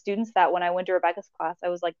told the students that when I went to Rebecca's class, I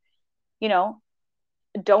was like,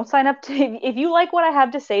 don't sign up if you like what I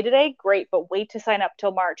have to say today, great, but wait to sign up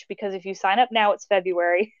till March, because if you sign up now, it's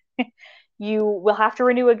February. You will have to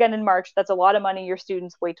renew again in March. That's a lot of money. Your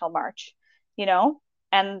students wait till March,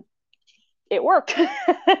 and it worked.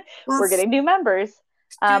 We're getting new members.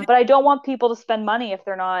 But I don't want people to spend money if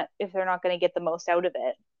they're not going to get the most out of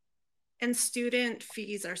it. And student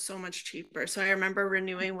fees are so much cheaper. So I remember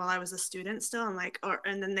renewing while I was a student still,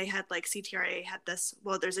 and then they had, like, CTRA had this,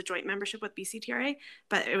 well, there's a joint membership with BCTRA,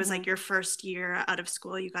 but it was like your first year out of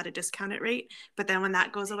school, you got a discounted rate. But then when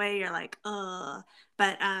that goes away, you're like,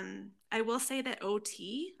 But I will say that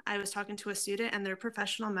OT, I was talking to a student, and their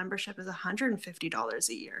professional membership is $150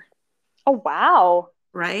 a year. Oh, wow.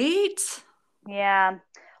 Right? Yeah.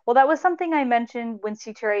 Well, that was something I mentioned when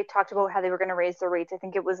CTRA talked about how they were going to raise their rates. I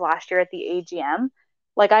think it was last year at the AGM.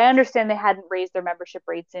 Like, I understand they hadn't raised their membership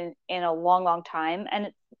rates in a long, long time.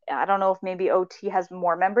 And I don't know if maybe OT has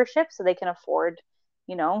more membership so they can afford,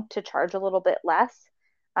 to charge a little bit less.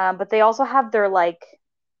 But they also have their like,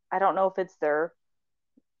 I don't know if it's their,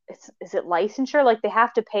 is it licensure? Like they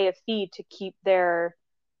have to pay a fee to keep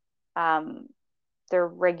um their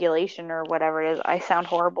regulation or whatever it is. I sound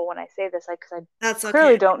horrible when I say this, like because I That's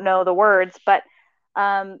clearly okay. don't know the words, but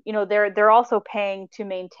they're also paying to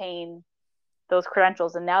maintain those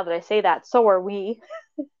credentials. And now that I say that, so are we.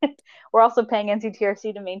 We're also paying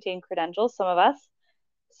NCTRC to maintain credentials, some of us.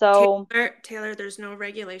 So Taylor, there's no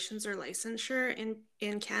regulations or licensure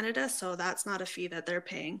in Canada, so that's not a fee that they're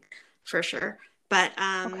paying for sure. But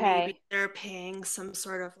maybe okay, they're paying some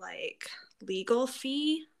sort of like legal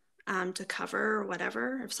fee to cover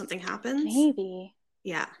whatever if something happens. maybe.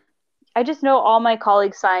 Yeah. I just know all my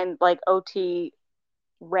colleagues signed like OT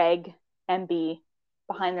Reg MB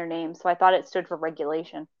behind their name, so I thought it stood for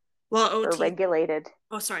regulation Well, or OT. regulated.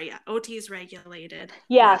 Oh, sorry. Yeah, OT is regulated.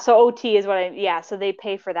 Yeah, Yeah. so OT is what yeah, so they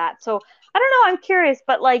pay for that. So I don't know, I'm curious,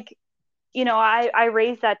 but like, I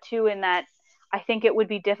raised that too in that I think it would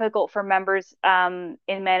be difficult for members in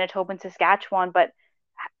Manitoba and Saskatchewan, but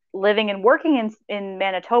living and working in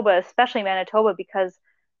Manitoba, especially Manitoba, because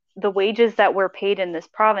the wages that we're paid in this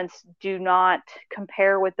province do not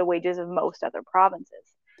compare with the wages of most other provinces.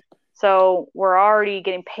 So we're already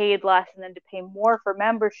getting paid less, and then to pay more for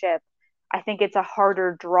membership, I think it's a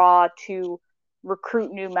harder draw to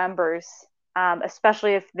recruit new members,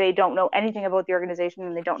 especially if they don't know anything about the organization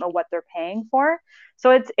and they don't know what they're paying for.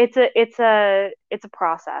 So it's a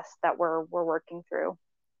process that we're working through.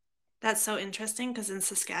 That's so interesting because in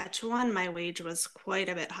Saskatchewan, my wage was quite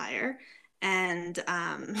a bit higher, and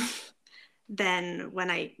than when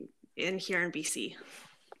I in here in BC.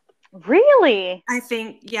 Really? I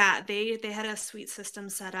think yeah, they had a sweet system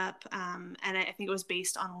set up, and I think it was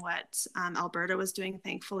based on what Alberta was doing,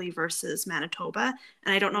 thankfully, versus Manitoba.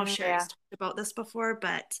 And I don't know if Sherry's Yeah. talked about this before,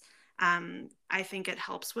 but I think it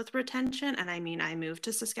helps with retention. And I mean, I moved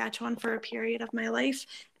to Saskatchewan for a period of my life,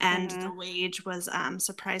 and the Hmm. wage was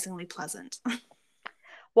surprisingly pleasant.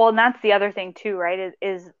 Well, and that's the other thing too, right?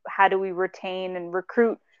 Is how do we retain and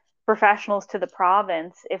recruit professionals to the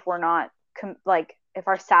province if we're not like if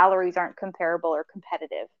our salaries aren't comparable or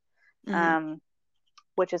competitive? Mm-hmm. Um,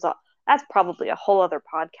 which is that's probably a whole other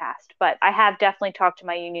podcast. But I have definitely talked to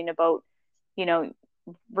my union about, you know,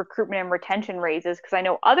 recruitment and retention raises because I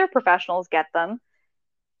know other professionals get them,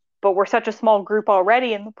 but we're such a small group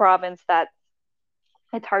already in the province that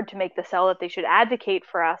it's hard to make the sell that they should advocate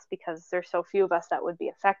for us because there's so few of us that would be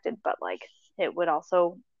affected, but like it would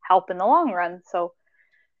also help in the long run. So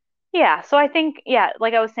yeah, so I think yeah,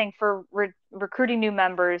 like I was saying, for recruiting new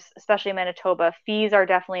members, especially in Manitoba, fees are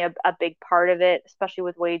definitely a big part of it, especially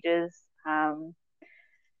with wages.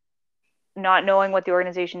 Not knowing what the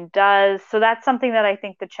organization does. So that's something that I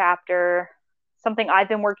think the chapter, something I've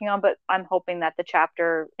been working on, but I'm hoping that the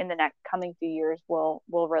chapter in the next coming few years will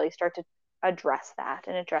really start to address that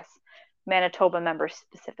and address Manitoba members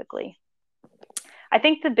specifically. I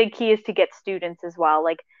think the big key is to get students as well,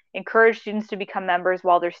 like encourage students to become members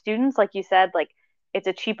while they're students. Like you said, like it's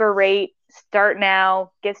a cheaper rate. Start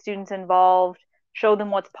now, get students involved, show them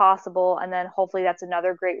what's possible, and then hopefully that's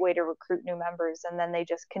another great way to recruit new members. And then they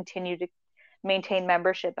just continue to maintain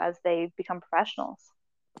membership as they become professionals.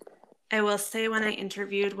 I will say when I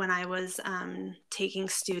interviewed, when I was taking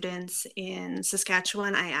students in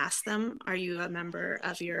Saskatchewan, I asked them, are you a member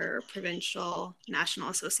of your provincial national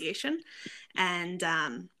association? And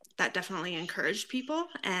that definitely encouraged people.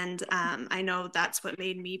 And I know that's what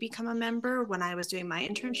made me become a member when I was doing my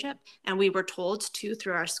internship. And we were told too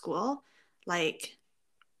through our school, like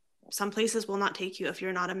some places will not take you if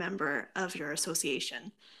you're not a member of your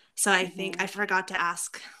association. So I think Mm-hmm. I forgot to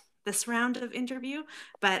ask this round of interview,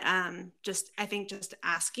 but just I think just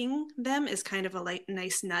asking them is kind of a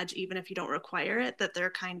nice nudge, even if you don't require it, that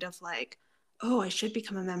they're kind of like, oh, I should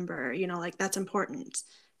become a member, like that's important.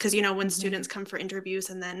 Because, when Mm-hmm. students come for interviews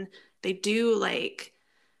and then they do like,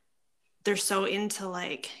 they're so into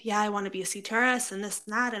like, yeah, I want to be a CTRS and this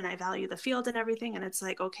and that, and I value the field and everything. And it's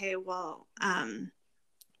like, okay, well,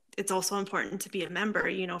 it's also important to be a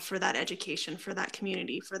member, for that education, for that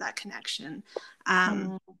community, for that connection, um,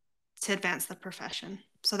 Mm-hmm. to advance the profession.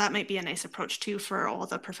 So that might be a nice approach too for all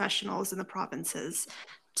the professionals in the provinces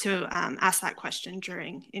to ask that question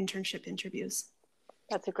during internship interviews.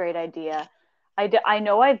 That's a great idea. I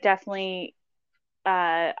know I've definitely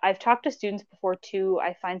I've talked to students before too.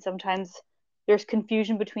 I find sometimes there's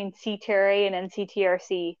confusion between CTRA and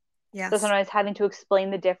NCTRC. So Yes. sometimes having to explain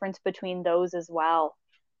the difference between those as well.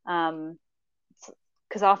 Um,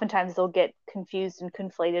 because oftentimes they'll get confused and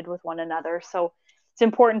conflated with one another. So it's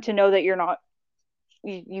important to know that you're not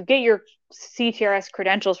you get your CTRS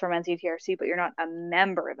credentials from NCTRC, but you're not a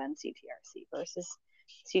member of NCTRC versus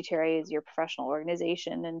CTRA is your professional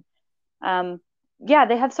organization. And yeah,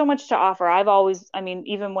 they have so much to offer.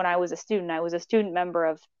 Even when I was a student member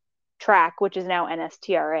of TRAC, which is now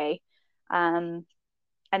NSTRA. And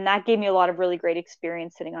that gave me a lot of really great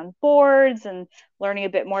experience sitting on boards and learning a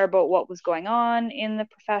bit more about what was going on in the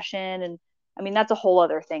profession. And I mean, that's a whole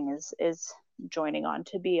other thing is joining on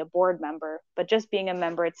to be a board member. But just being a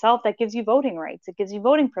member itself, that gives you voting rights. It gives you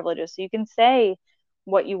voting privileges. So you can say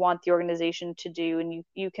what you want the organization to do, and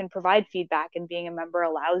you can provide feedback, and being a member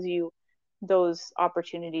allows you those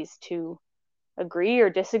opportunities to agree or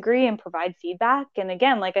disagree and provide feedback. And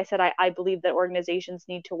again, like I said, I believe that organizations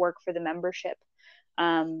need to work for the membership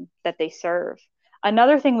that they serve.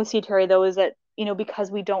 Another thing with CTRA, though, is that, because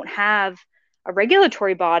we don't have a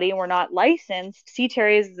regulatory body and we're not licensed,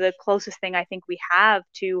 CTRA is the closest thing I think we have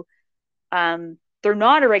to, they're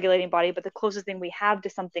not a regulating body, but the closest thing we have to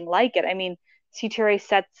something like it. I mean, CTRA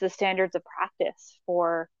sets the standards of practice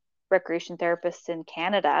for recreation therapists in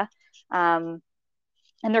Canada. And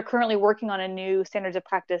they're currently working on a new standards of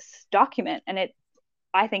practice document. And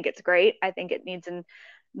I think it's great. I think it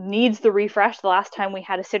needs the refresh. The last time we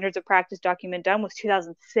had a standards of practice document done was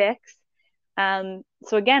 2006.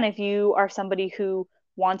 So again, if you are somebody who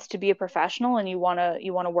wants to be a professional and you want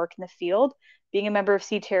to work in the field, being a member of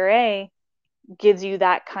CTRA gives you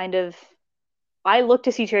that kind of. I look to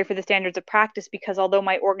CTRA for the standards of practice because although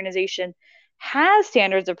my organization has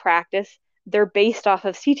standards of practice, they're based off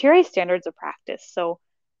of CTRA standards of practice. So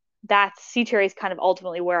that's CTRA is kind of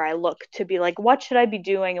ultimately where I look to be like, what should I be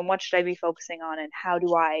doing and what should I be focusing on, and how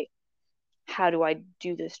do I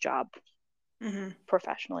do this job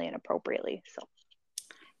professionally and appropriately. So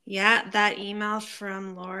yeah, that email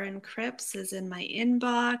from Lauren Cripps is in my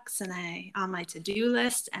inbox and on my to-do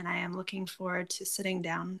list, and I am looking forward to sitting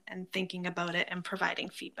down and thinking about it and providing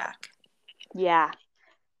feedback. Yeah.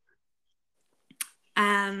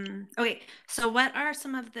 Okay, so what are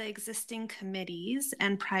some of the existing committees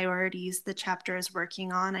and priorities the chapter is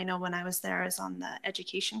working on? I know when I was there, I was on the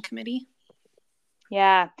education committee.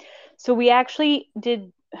 Yeah. So we actually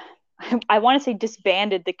I want to say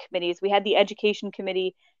disbanded the committees. We had the education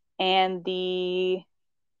committee and the,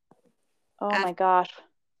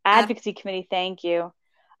 advocacy committee. Thank you.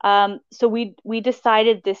 So we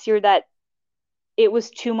decided this year that it was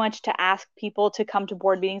too much to ask people to come to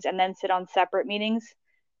board meetings and then sit on separate meetings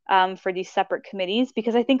for these separate committees,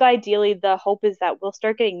 because I think ideally the hope is that we'll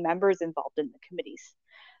start getting members involved in the committees.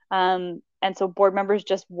 And so board members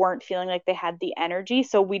just weren't feeling like they had the energy.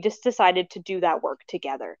 So we just decided to do that work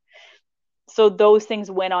together. So those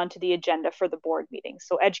things went onto the agenda for the board meetings.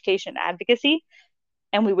 So education and advocacy,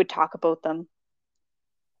 and we would talk about them.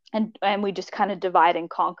 And we just kind of divide and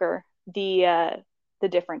conquer the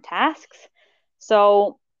different tasks.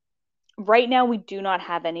 So right now we do not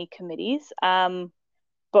have any committees,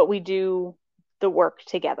 but we do the work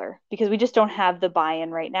together because we just don't have the buy-in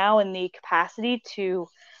right now and the capacity to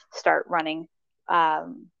start running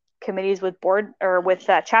committees with board or with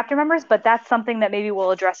chapter members. But that's something that maybe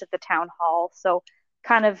we'll address at the town hall. So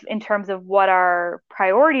kind of in terms of what our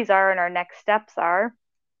priorities are and our next steps are,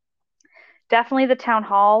 definitely the town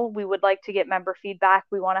hall. We would like to get member feedback.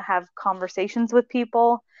 We want to have conversations with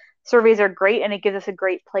people. Surveys are great, and it gives us a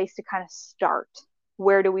great place to kind of start.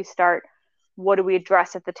 Where do we start? What do we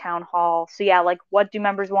address at the town hall? So yeah, like, what do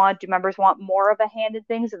members want? Do members want more of a hand in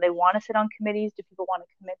things? Do they want to sit on committees? Do people want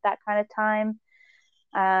to commit that kind of time?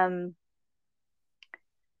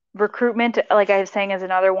 Recruitment, like I was saying, is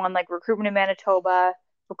another one, like recruitment in Manitoba,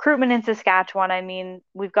 recruitment in Saskatchewan. I mean,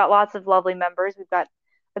 we've got lots of lovely members. We've got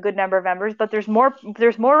a good number of members, but there's more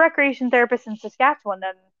recreation therapists in Saskatchewan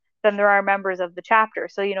than there are members of the chapter.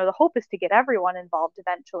 So, the hope is to get everyone involved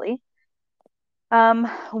eventually.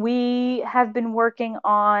 We have been working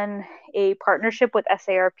on a partnership with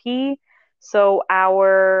SARP. So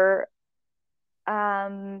our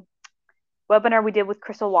webinar we did with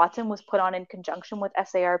Crystal Watson was put on in conjunction with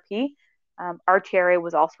SARP. RTRA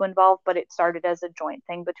was also involved, but it started as a joint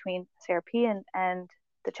thing between SARP and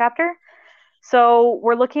the chapter. So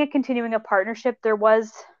we're looking at continuing a partnership. There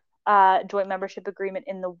was a joint membership agreement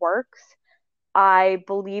in the works. I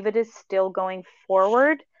believe it is still going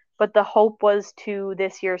forward, but the hope was to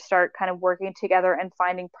this year start kind of working together and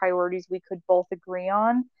finding priorities we could both agree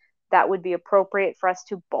on that would be appropriate for us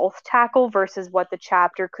to both tackle versus what the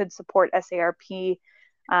chapter could support SARP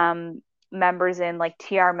members in, like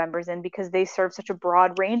TR members in, because they serve such a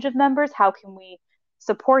broad range of members. How can we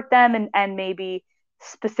support them and maybe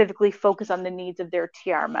specifically focus on the needs of their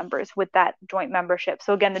TR members with that joint membership?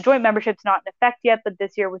 So again, the joint membership's not in effect yet, but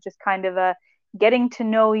this year was just kind of a getting to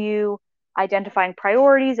know you, identifying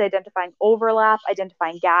priorities, identifying overlap,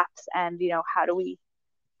 identifying gaps, and how do we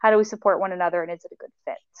How do we support one another, and is it a good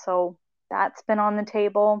fit? So that's been on the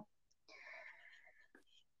table.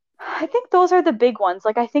 I think those are the big ones.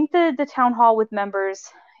 Like, I think the town hall with members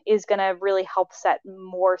is going to really help set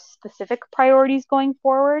more specific priorities going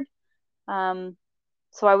forward.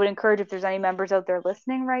 So I would encourage, if there's any members out there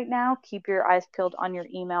listening right now, keep your eyes peeled on your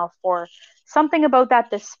email for something about that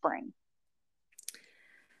this spring.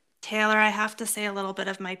 Taylor, I have to say a little bit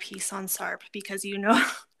of my piece on SARP, because you know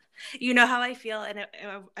you know how I feel, and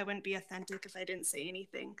I wouldn't be authentic if I didn't say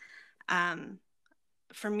anything.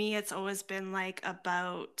 For me, it's always been like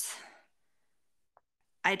about,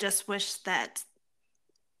 I just wish that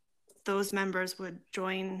those members would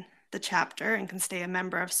join the chapter and can stay a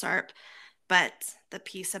member of SARP, but the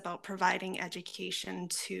piece about providing education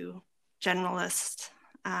to generalists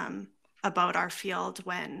about our field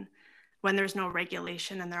when there's no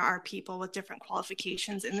regulation and there are people with different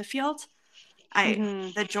qualifications in the field.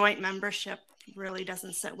 The joint membership really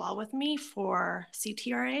doesn't sit well with me for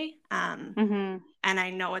CTRA. And I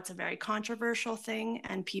know it's a very controversial thing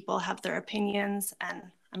and people have their opinions, and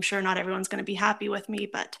I'm sure not everyone's going to be happy with me,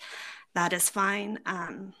 but that is fine.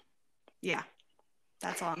 Yeah,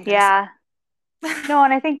 that's all I'm going to say. No,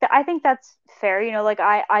 and I think that's fair. You know, like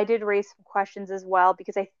I did raise some questions as well,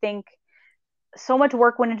 because I think so much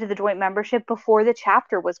work went into the joint membership before the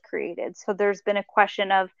chapter was created. So there's been a question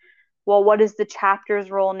of, well, what is the chapter's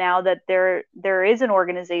role now that there is an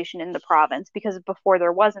organization in the province? Because before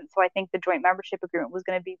there wasn't. So I think the joint membership agreement was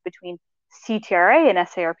going to be between CTRA and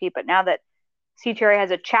SARP, but now that CTRA has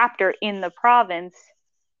a chapter in the province,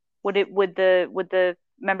 would the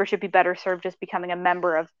membership be better served just becoming a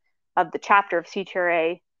member of the chapter of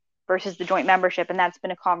CTRA versus the joint membership? And that's been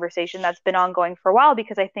a conversation that's been ongoing for a while,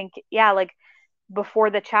 because I think, like, before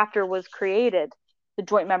the chapter was created, the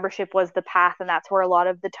joint membership was the path, and that's where a lot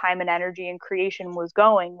of the time and energy and creation was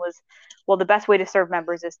going, was, well, the best way to serve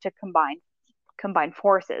members is to combine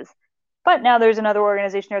forces. But now there's another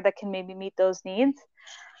organization there that can maybe meet those needs.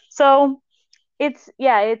 So it's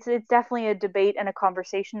definitely a debate and a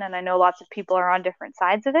conversation, and I know lots of people are on different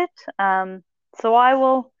sides of it. So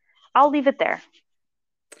I'll leave it there.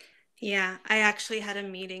 Yeah, I actually had a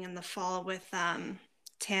meeting in the fall with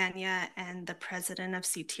Tanya and the president of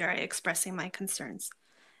CTRA expressing my concerns,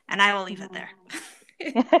 and I will leave it there.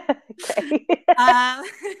 Okay.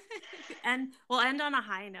 And we'll end on a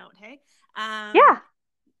high note, hey?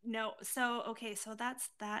 No, so that's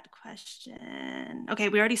that question. Okay,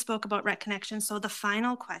 we already spoke about Rec Connection. So the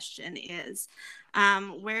final question is,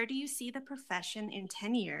 where do you see the profession in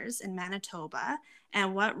 10 years in Manitoba,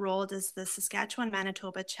 and what role does the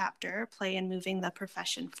Saskatchewan-Manitoba chapter play in moving the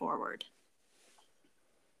profession forward?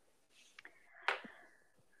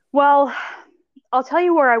 Well, I'll tell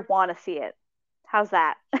you where I want to see it. How's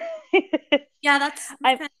that? Yeah, that's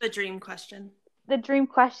kind of a dream question. The dream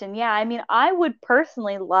question. Yeah. I mean, I would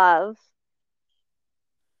personally love,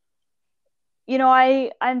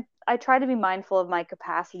 I try to be mindful of my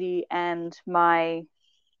capacity and my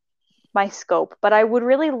scope, but I would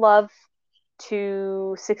really love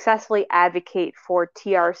to successfully advocate for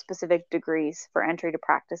TR specific degrees for entry to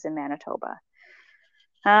practice in Manitoba.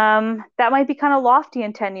 That might be kind of lofty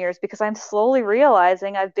in 10 years, because I'm slowly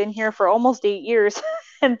realizing I've been here for almost 8 years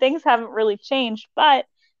and things haven't really changed, but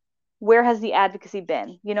where has the advocacy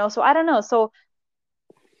been? So I don't know. So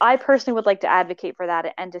I personally would like to advocate for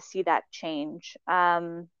that and to see that change.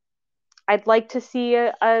 I'd like to see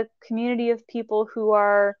a community of people who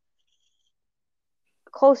are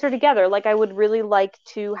closer together. Like, I would really like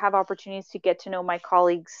to have opportunities to get to know my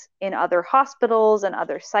colleagues in other hospitals and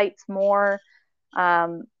other sites more,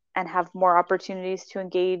 and have more opportunities to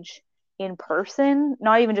engage in person,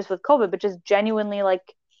 not even just with COVID, but just genuinely, like,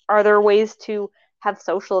 are there ways to have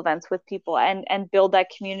social events with people and build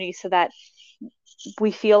that community so that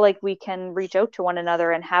we feel like we can reach out to one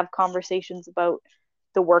another and have conversations about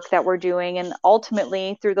the work that we're doing, and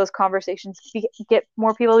ultimately through those conversations get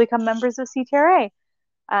more people to become members of CTRA,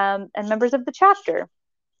 and members of the chapter,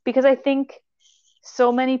 because I think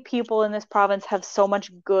so many people in this province have so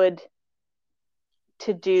much good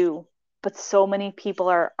to do, but so many people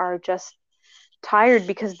are just tired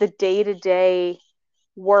because the day-to-day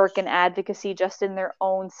work and advocacy just in their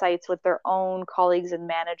own sites with their own colleagues and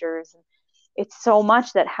managers, it's so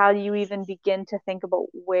much that how do you begin to think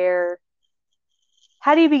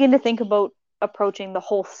about approaching the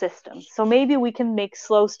whole system? So maybe we can make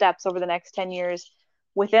slow steps over the next 10 years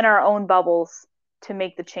within our own bubbles to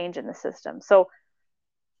make the change in the system. So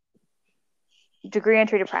degree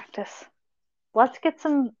entry to practice. Let's get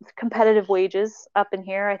some competitive wages up in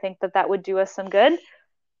here. I think that would do us some good.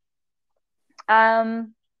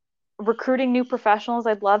 recruiting new professionals.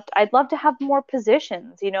 I'd love to have more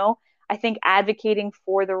positions, you know. I think advocating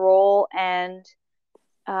for the role and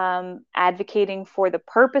advocating for the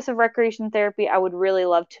purpose of recreation therapy, I would really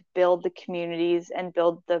love to build the communities and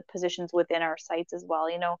build the positions within our sites as well.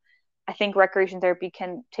 You know, I think recreation therapy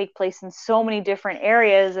can take place in so many different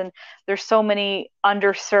areas, and there's so many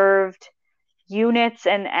underserved units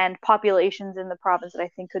and populations in the province that I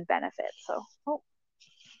think could benefit. So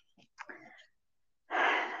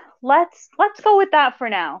let's go with that for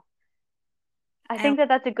now. I think that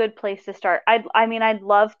that's a good place to start. I mean, I'd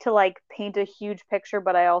love to like paint a huge picture,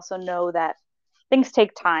 but I also know that things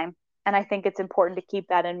take time, and I think it's important to keep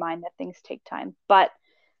that in mind, that things take time. But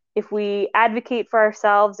if we advocate for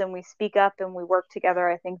ourselves and we speak up and we work together,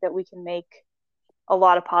 I think that we can make a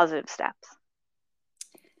lot of positive steps.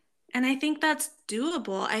 And I think that's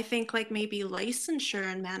doable. I think like maybe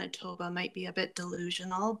licensure in Manitoba might be a bit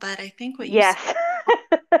delusional, but I think what you Yes.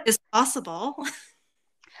 said is possible.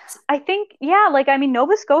 I think, yeah, like, I mean,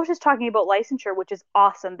 Nova Scotia is talking about licensure, which is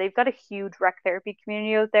awesome. They've got a huge rec therapy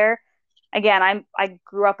community out there. Again, I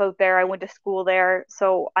grew up out there. I went to school there,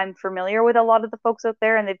 so I'm familiar with a lot of the folks out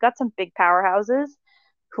there, and they've got some big powerhouses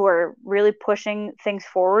who are really pushing things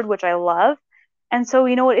forward, which I love. And so,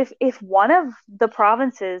 you know what, if one of the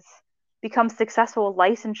provinces becomes successful with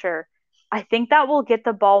licensure, I think that will get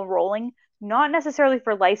the ball rolling, not necessarily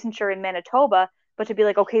for licensure in Manitoba, but to be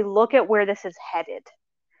like, okay, look at where this is headed.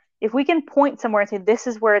 If we can point somewhere and say this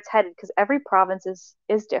is where it's headed, because every province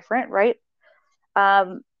is different, right?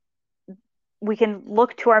 Um, we can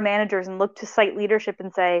look to our managers and look to site leadership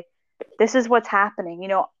and say, this is what's happening. You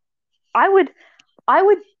know, I would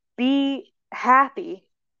be happy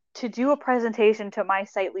to do a presentation to my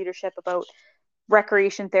site leadership about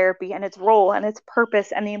recreation therapy and its role and its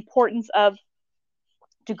purpose and the importance of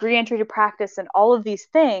degree entry to practice and all of these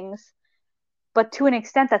things. But to an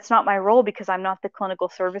extent, that's not my role because I'm not the clinical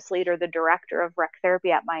service lead or the director of rec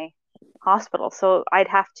therapy at my hospital. So I'd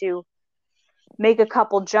have to make a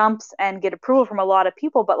couple jumps and get approval from a lot of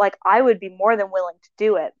people, but like I would be more than willing to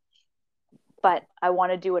do it. But I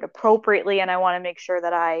want to do it appropriately, and I want to make sure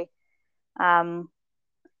that I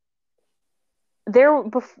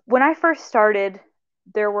when I first started,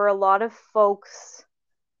 there were a lot of folks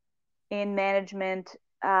in management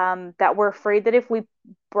that were afraid that if we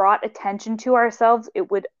brought attention to ourselves, it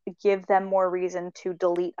would give them more reason to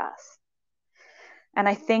delete us. And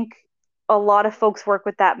I think a lot of folks work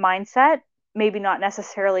with that mindset, maybe not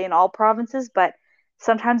necessarily in all provinces, but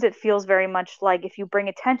sometimes it feels very much like if you bring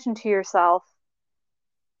attention to yourself,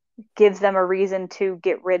 gives them a reason to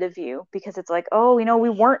get rid of you because it's like, oh, you know, we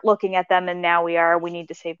weren't looking at them and now we are, we need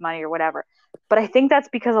to save money or whatever. But I think that's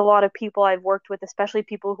because a lot of people I've worked with, especially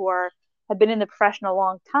people who have been in the profession a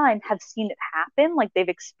long time, have seen it happen. Like they've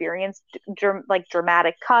experienced like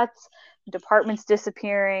dramatic cuts, departments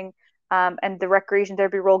disappearing, and the recreation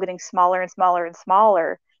therapy role getting smaller and smaller and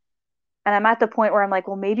smaller. And I'm at the point where I'm like,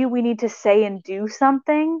 well, maybe we need to say and do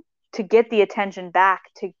something to get the attention back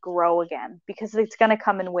to grow again because it's going to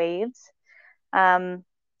come in waves. And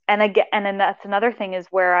again, and then that's another thing is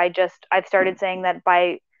where I've started saying that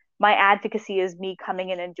by my advocacy is me coming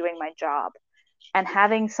in and doing my job and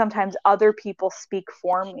having sometimes other people speak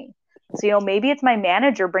for me. So, you know, maybe it's my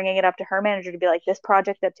manager bringing it up to her manager to be like, this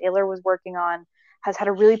project that Taylor was working on has had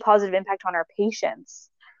a really positive impact on our patients.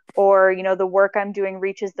 Or, you know, the work I'm doing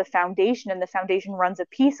reaches the foundation and the foundation runs a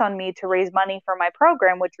piece on me to raise money for my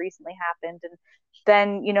program, which recently happened. And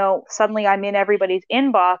then, you know, suddenly I'm in everybody's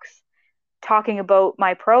inbox talking about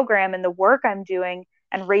my program and the work I'm doing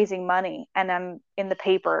and raising money. And I'm in the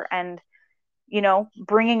paper and, you know,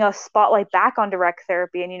 bringing a spotlight back on direct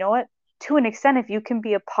therapy. And you know what? To an extent, if you can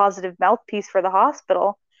be a positive mouthpiece for the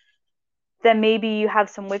hospital, then maybe you have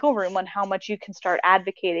some wiggle room on how much you can start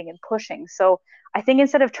advocating and pushing. So I think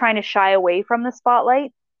instead of trying to shy away from the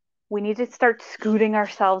spotlight, we need to start scooting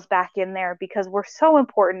ourselves back in there because we're so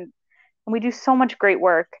important and we do so much great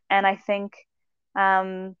work. And I think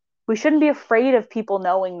we shouldn't be afraid of people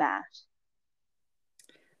knowing that.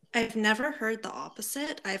 I've never heard the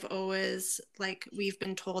opposite. I've always, like, we've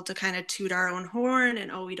been told to kind of toot our own horn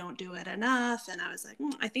and, oh, we don't do it enough. And I was like,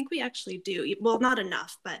 I think we actually do. Well, not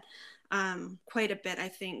enough, but quite a bit, I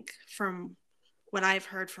think, from what I've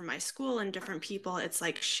heard from my school and different people, it's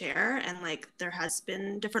like share, and like there has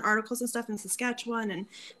been different articles and stuff in Saskatchewan and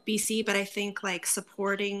BC, but I think like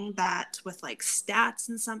supporting that with like stats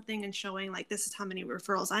and something and showing like this is how many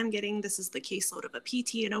referrals I'm getting, this is the caseload of a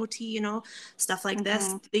PT and OT, you know, stuff like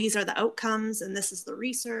this. These are the outcomes and this is the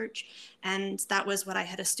research. And that was what I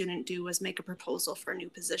had a student do, was make a proposal for a new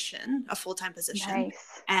position, a full-time position.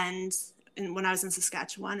 Nice. And when I was in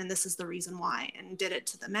Saskatchewan, and this is the reason why, and did it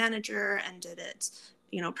to the manager and did it,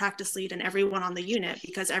 practice lead and everyone on the unit,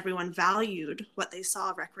 because everyone valued what they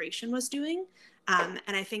saw recreation was doing. And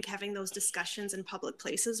I think having those discussions in public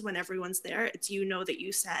places when everyone's there, it's, that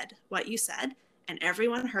you said what you said and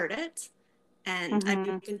everyone heard it, and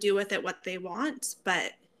people can do with it what they want,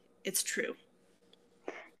 but it's true.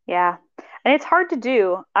 Yeah. And it's hard to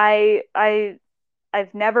do. I've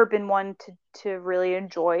never been one to really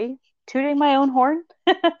enjoy tooting my own horn.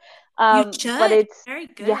 You should. But it's very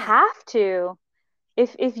good. You have to.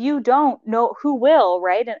 If you don't know, who will,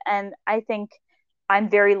 right? And I think I'm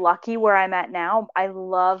very lucky where I'm at now. I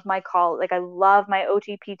love my I love my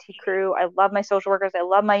OTPT crew. I love my social workers. I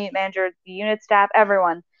love my unit manager, the unit staff,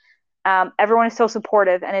 everyone. Everyone is so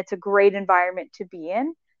supportive, and it's a great environment to be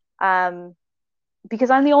in.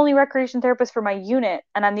 Because I'm the only recreation therapist for my unit,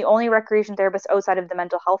 and I'm the only recreation therapist outside of the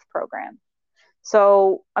mental health program.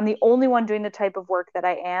 So I'm the only one doing the type of work that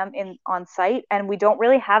I am in on site, and we don't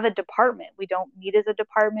really have a department. We don't meet as a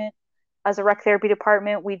department, as a rec therapy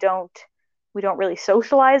department. We don't really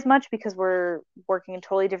socialize much because we're working in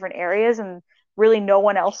totally different areas, and really no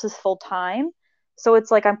one else is full time. So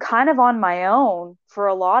it's like I'm kind of on my own for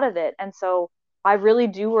a lot of it, and so I really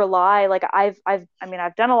do rely. Like I've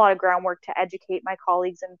done a lot of groundwork to educate my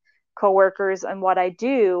colleagues and coworkers on what I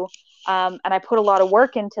do, and I put a lot of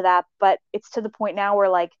work into that. But it's to the point now where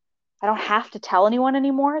like I don't have to tell anyone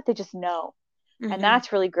anymore; they just know, and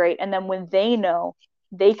that's really great. And then when they know,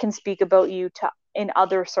 they can speak about you to in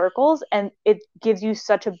other circles, and it gives you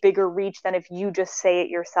such a bigger reach than if you just say it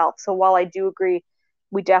yourself. So while I do agree,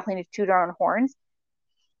 we definitely need to toot our own horns.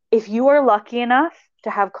 If you are lucky enough to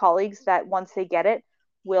have colleagues that once they get it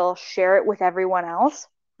will share it with everyone else,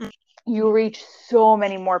 you reach so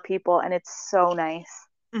many more people, and it's so nice.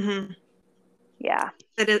 Yeah,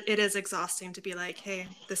 it is exhausting to be like, hey,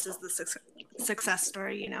 this is the success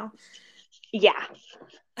story, yeah.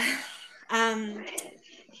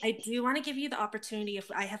 I do want to give you the opportunity, if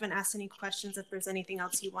I haven't asked any questions, if there's anything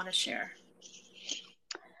else you want to share.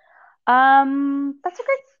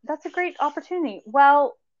 That's a great opportunity.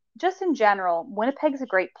 Well, just in general, Winnipeg's a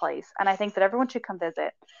great place, and I think that everyone should come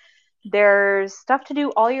visit. There's stuff to do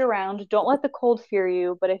all year round. Don't let the cold fear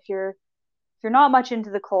you, but if you're not much into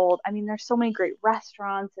the cold, I mean, there's so many great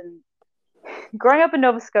restaurants. And growing up in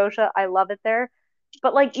Nova Scotia, I love it there.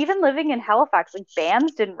 But like even living in Halifax, like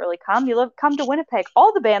bands didn't really come. Come to Winnipeg.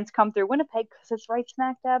 All the bands come through Winnipeg because it's right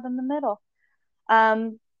smack dab in the middle.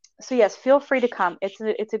 So yes, feel free to come.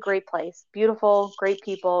 It's a great place. Beautiful, great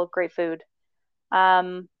people, great food.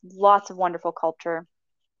 Lots of wonderful culture.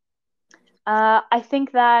 I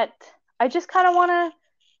think that I just kind of want to,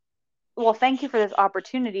 well, thank you for this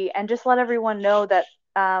opportunity, and just let everyone know that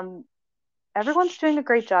everyone's doing a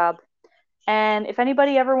great job. And if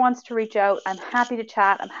anybody ever wants to reach out, I'm happy to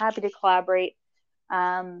chat. I'm happy to collaborate.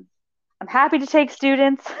 I'm happy to take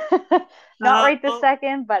students. Not right this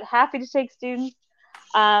second, but happy to take students.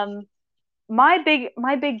 My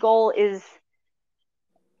big goal is,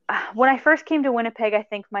 when I first came to Winnipeg, I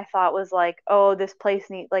think my thought was like, oh, this place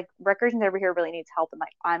needs, like, recreation therapy here really needs help, and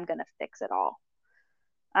like I'm gonna fix it all.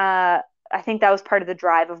 I think that was part of the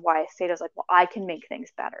drive of why I stayed. I was like, well, I can make things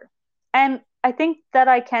better, and I think that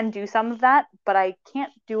I can do some of that, but I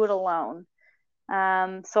can't do it alone.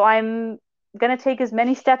 So I'm gonna take as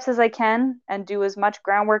many steps as I can and do as much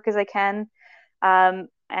groundwork as I can. And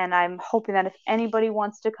I'm hoping that if anybody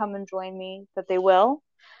wants to come and join me, that they will.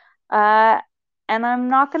 And I'm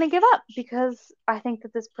not going to give up, because I think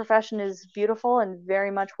that this profession is beautiful and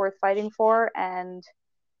very much worth fighting for. And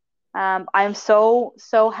I'm so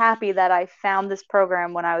happy that I found this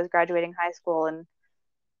program when I was graduating high school,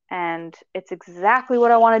 and it's exactly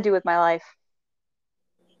what I want to do with my life.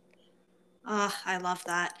 Oh, I love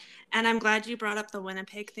that. And I'm glad you brought up the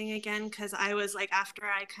Winnipeg thing again, because I was like, after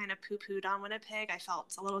I kind of poo-pooed on Winnipeg, I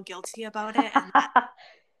felt a little guilty about it. And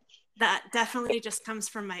that definitely just comes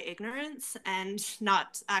from my ignorance and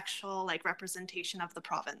not actual like representation of the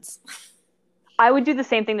province. I would do the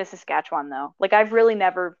same thing to Saskatchewan, though. Like I've really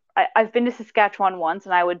never, I've been to Saskatchewan once,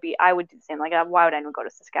 and I would do the same. Like, why would anyone go to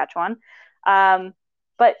Saskatchewan?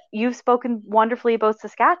 But you've spoken wonderfully about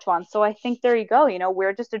Saskatchewan. So I think there you go.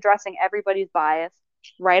 We're just addressing everybody's bias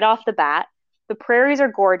right off the bat. The prairies are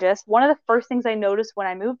gorgeous. One of the first things I noticed when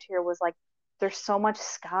I moved here was like, there's so much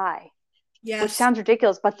sky. Yes. Which sounds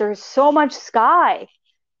ridiculous, but there's so much sky.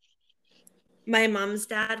 My mom's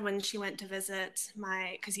dad, when she went to visit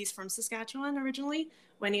because he's from Saskatchewan originally,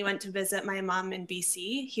 when he went to visit my mom in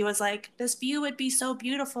BC, he was like, this view would be so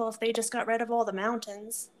beautiful if they just got rid of all the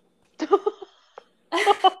mountains.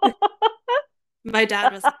 My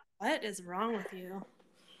dad was like, what is wrong with you?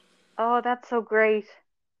 Oh, that's so great.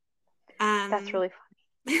 That's Um, really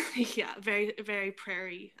yeah, very, very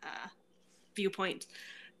prairie viewpoint.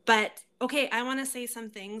 But okay, I want to say some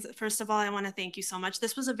things. First of all, I want to thank you so much.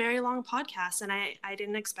 This was a very long podcast, and I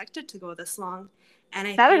didn't expect it to go this long. And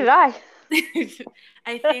I Neither did think I.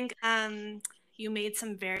 I think you made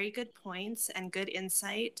some very good points and good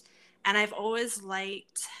insight. And I've always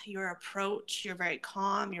liked your approach. You're very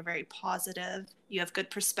calm. You're very positive. You have good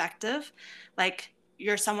perspective. Like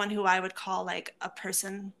you're someone who I would call like a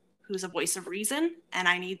person who's a voice of reason. And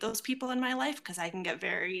I need those people in my life because I can get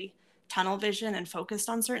very tunnel vision and focused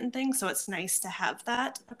on certain things. So it's nice to have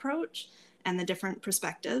that approach and the different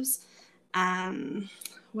perspectives. Um,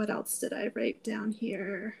 what else did I write down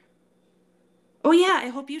here? Oh, yeah, I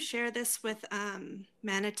hope you share this with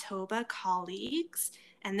Manitoba colleagues.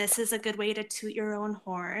 And this is a good way to toot your own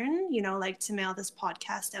horn, like to mail this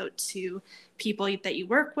podcast out to people that you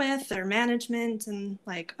work with or management and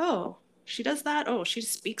like, oh, she does that. Oh, she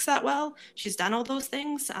speaks that well. She's done all those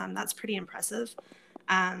things. That's pretty impressive.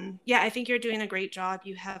 Yeah, I think you're doing a great job.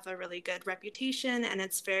 You have a really good reputation, and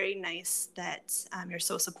it's very nice that you're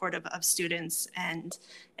so supportive of students and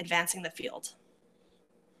advancing the field.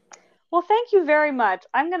 Well, thank you very much.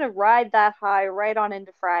 I'm going to ride that high right on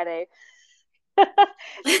into Friday.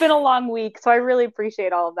 It's been a long week, so I really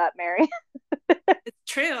appreciate all of that, Mary. It's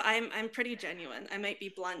true. I'm pretty genuine. I might be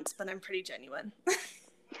blunt, but I'm pretty genuine.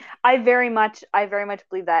 I very much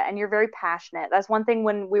believe that. And you're very passionate. That's one thing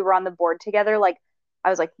when we were on the board together, like I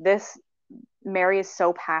was like, this Mary is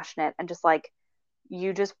so passionate and just like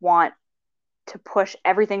you just want to push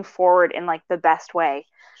everything forward in like the best way.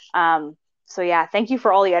 So yeah, thank you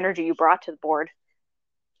for all the energy you brought to the board.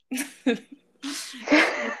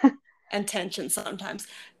 And tension sometimes.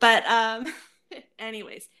 But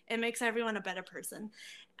anyways, it makes everyone a better person.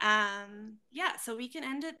 Yeah, so we can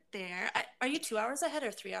end it there. Are you 2 hours ahead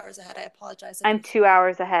or 3 hours ahead? I apologize if I'm it's 2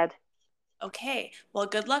 hours ahead. okay. Well,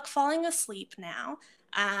 good luck falling asleep now.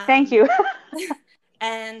 Thank Um, you.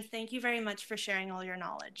 and thank you very much for sharing all your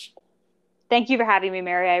knowledge. Thank you for having me,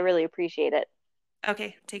 Mary. I really appreciate it.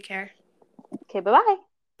 Okay, take care. Okay, bye bye.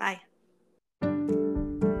 Bye.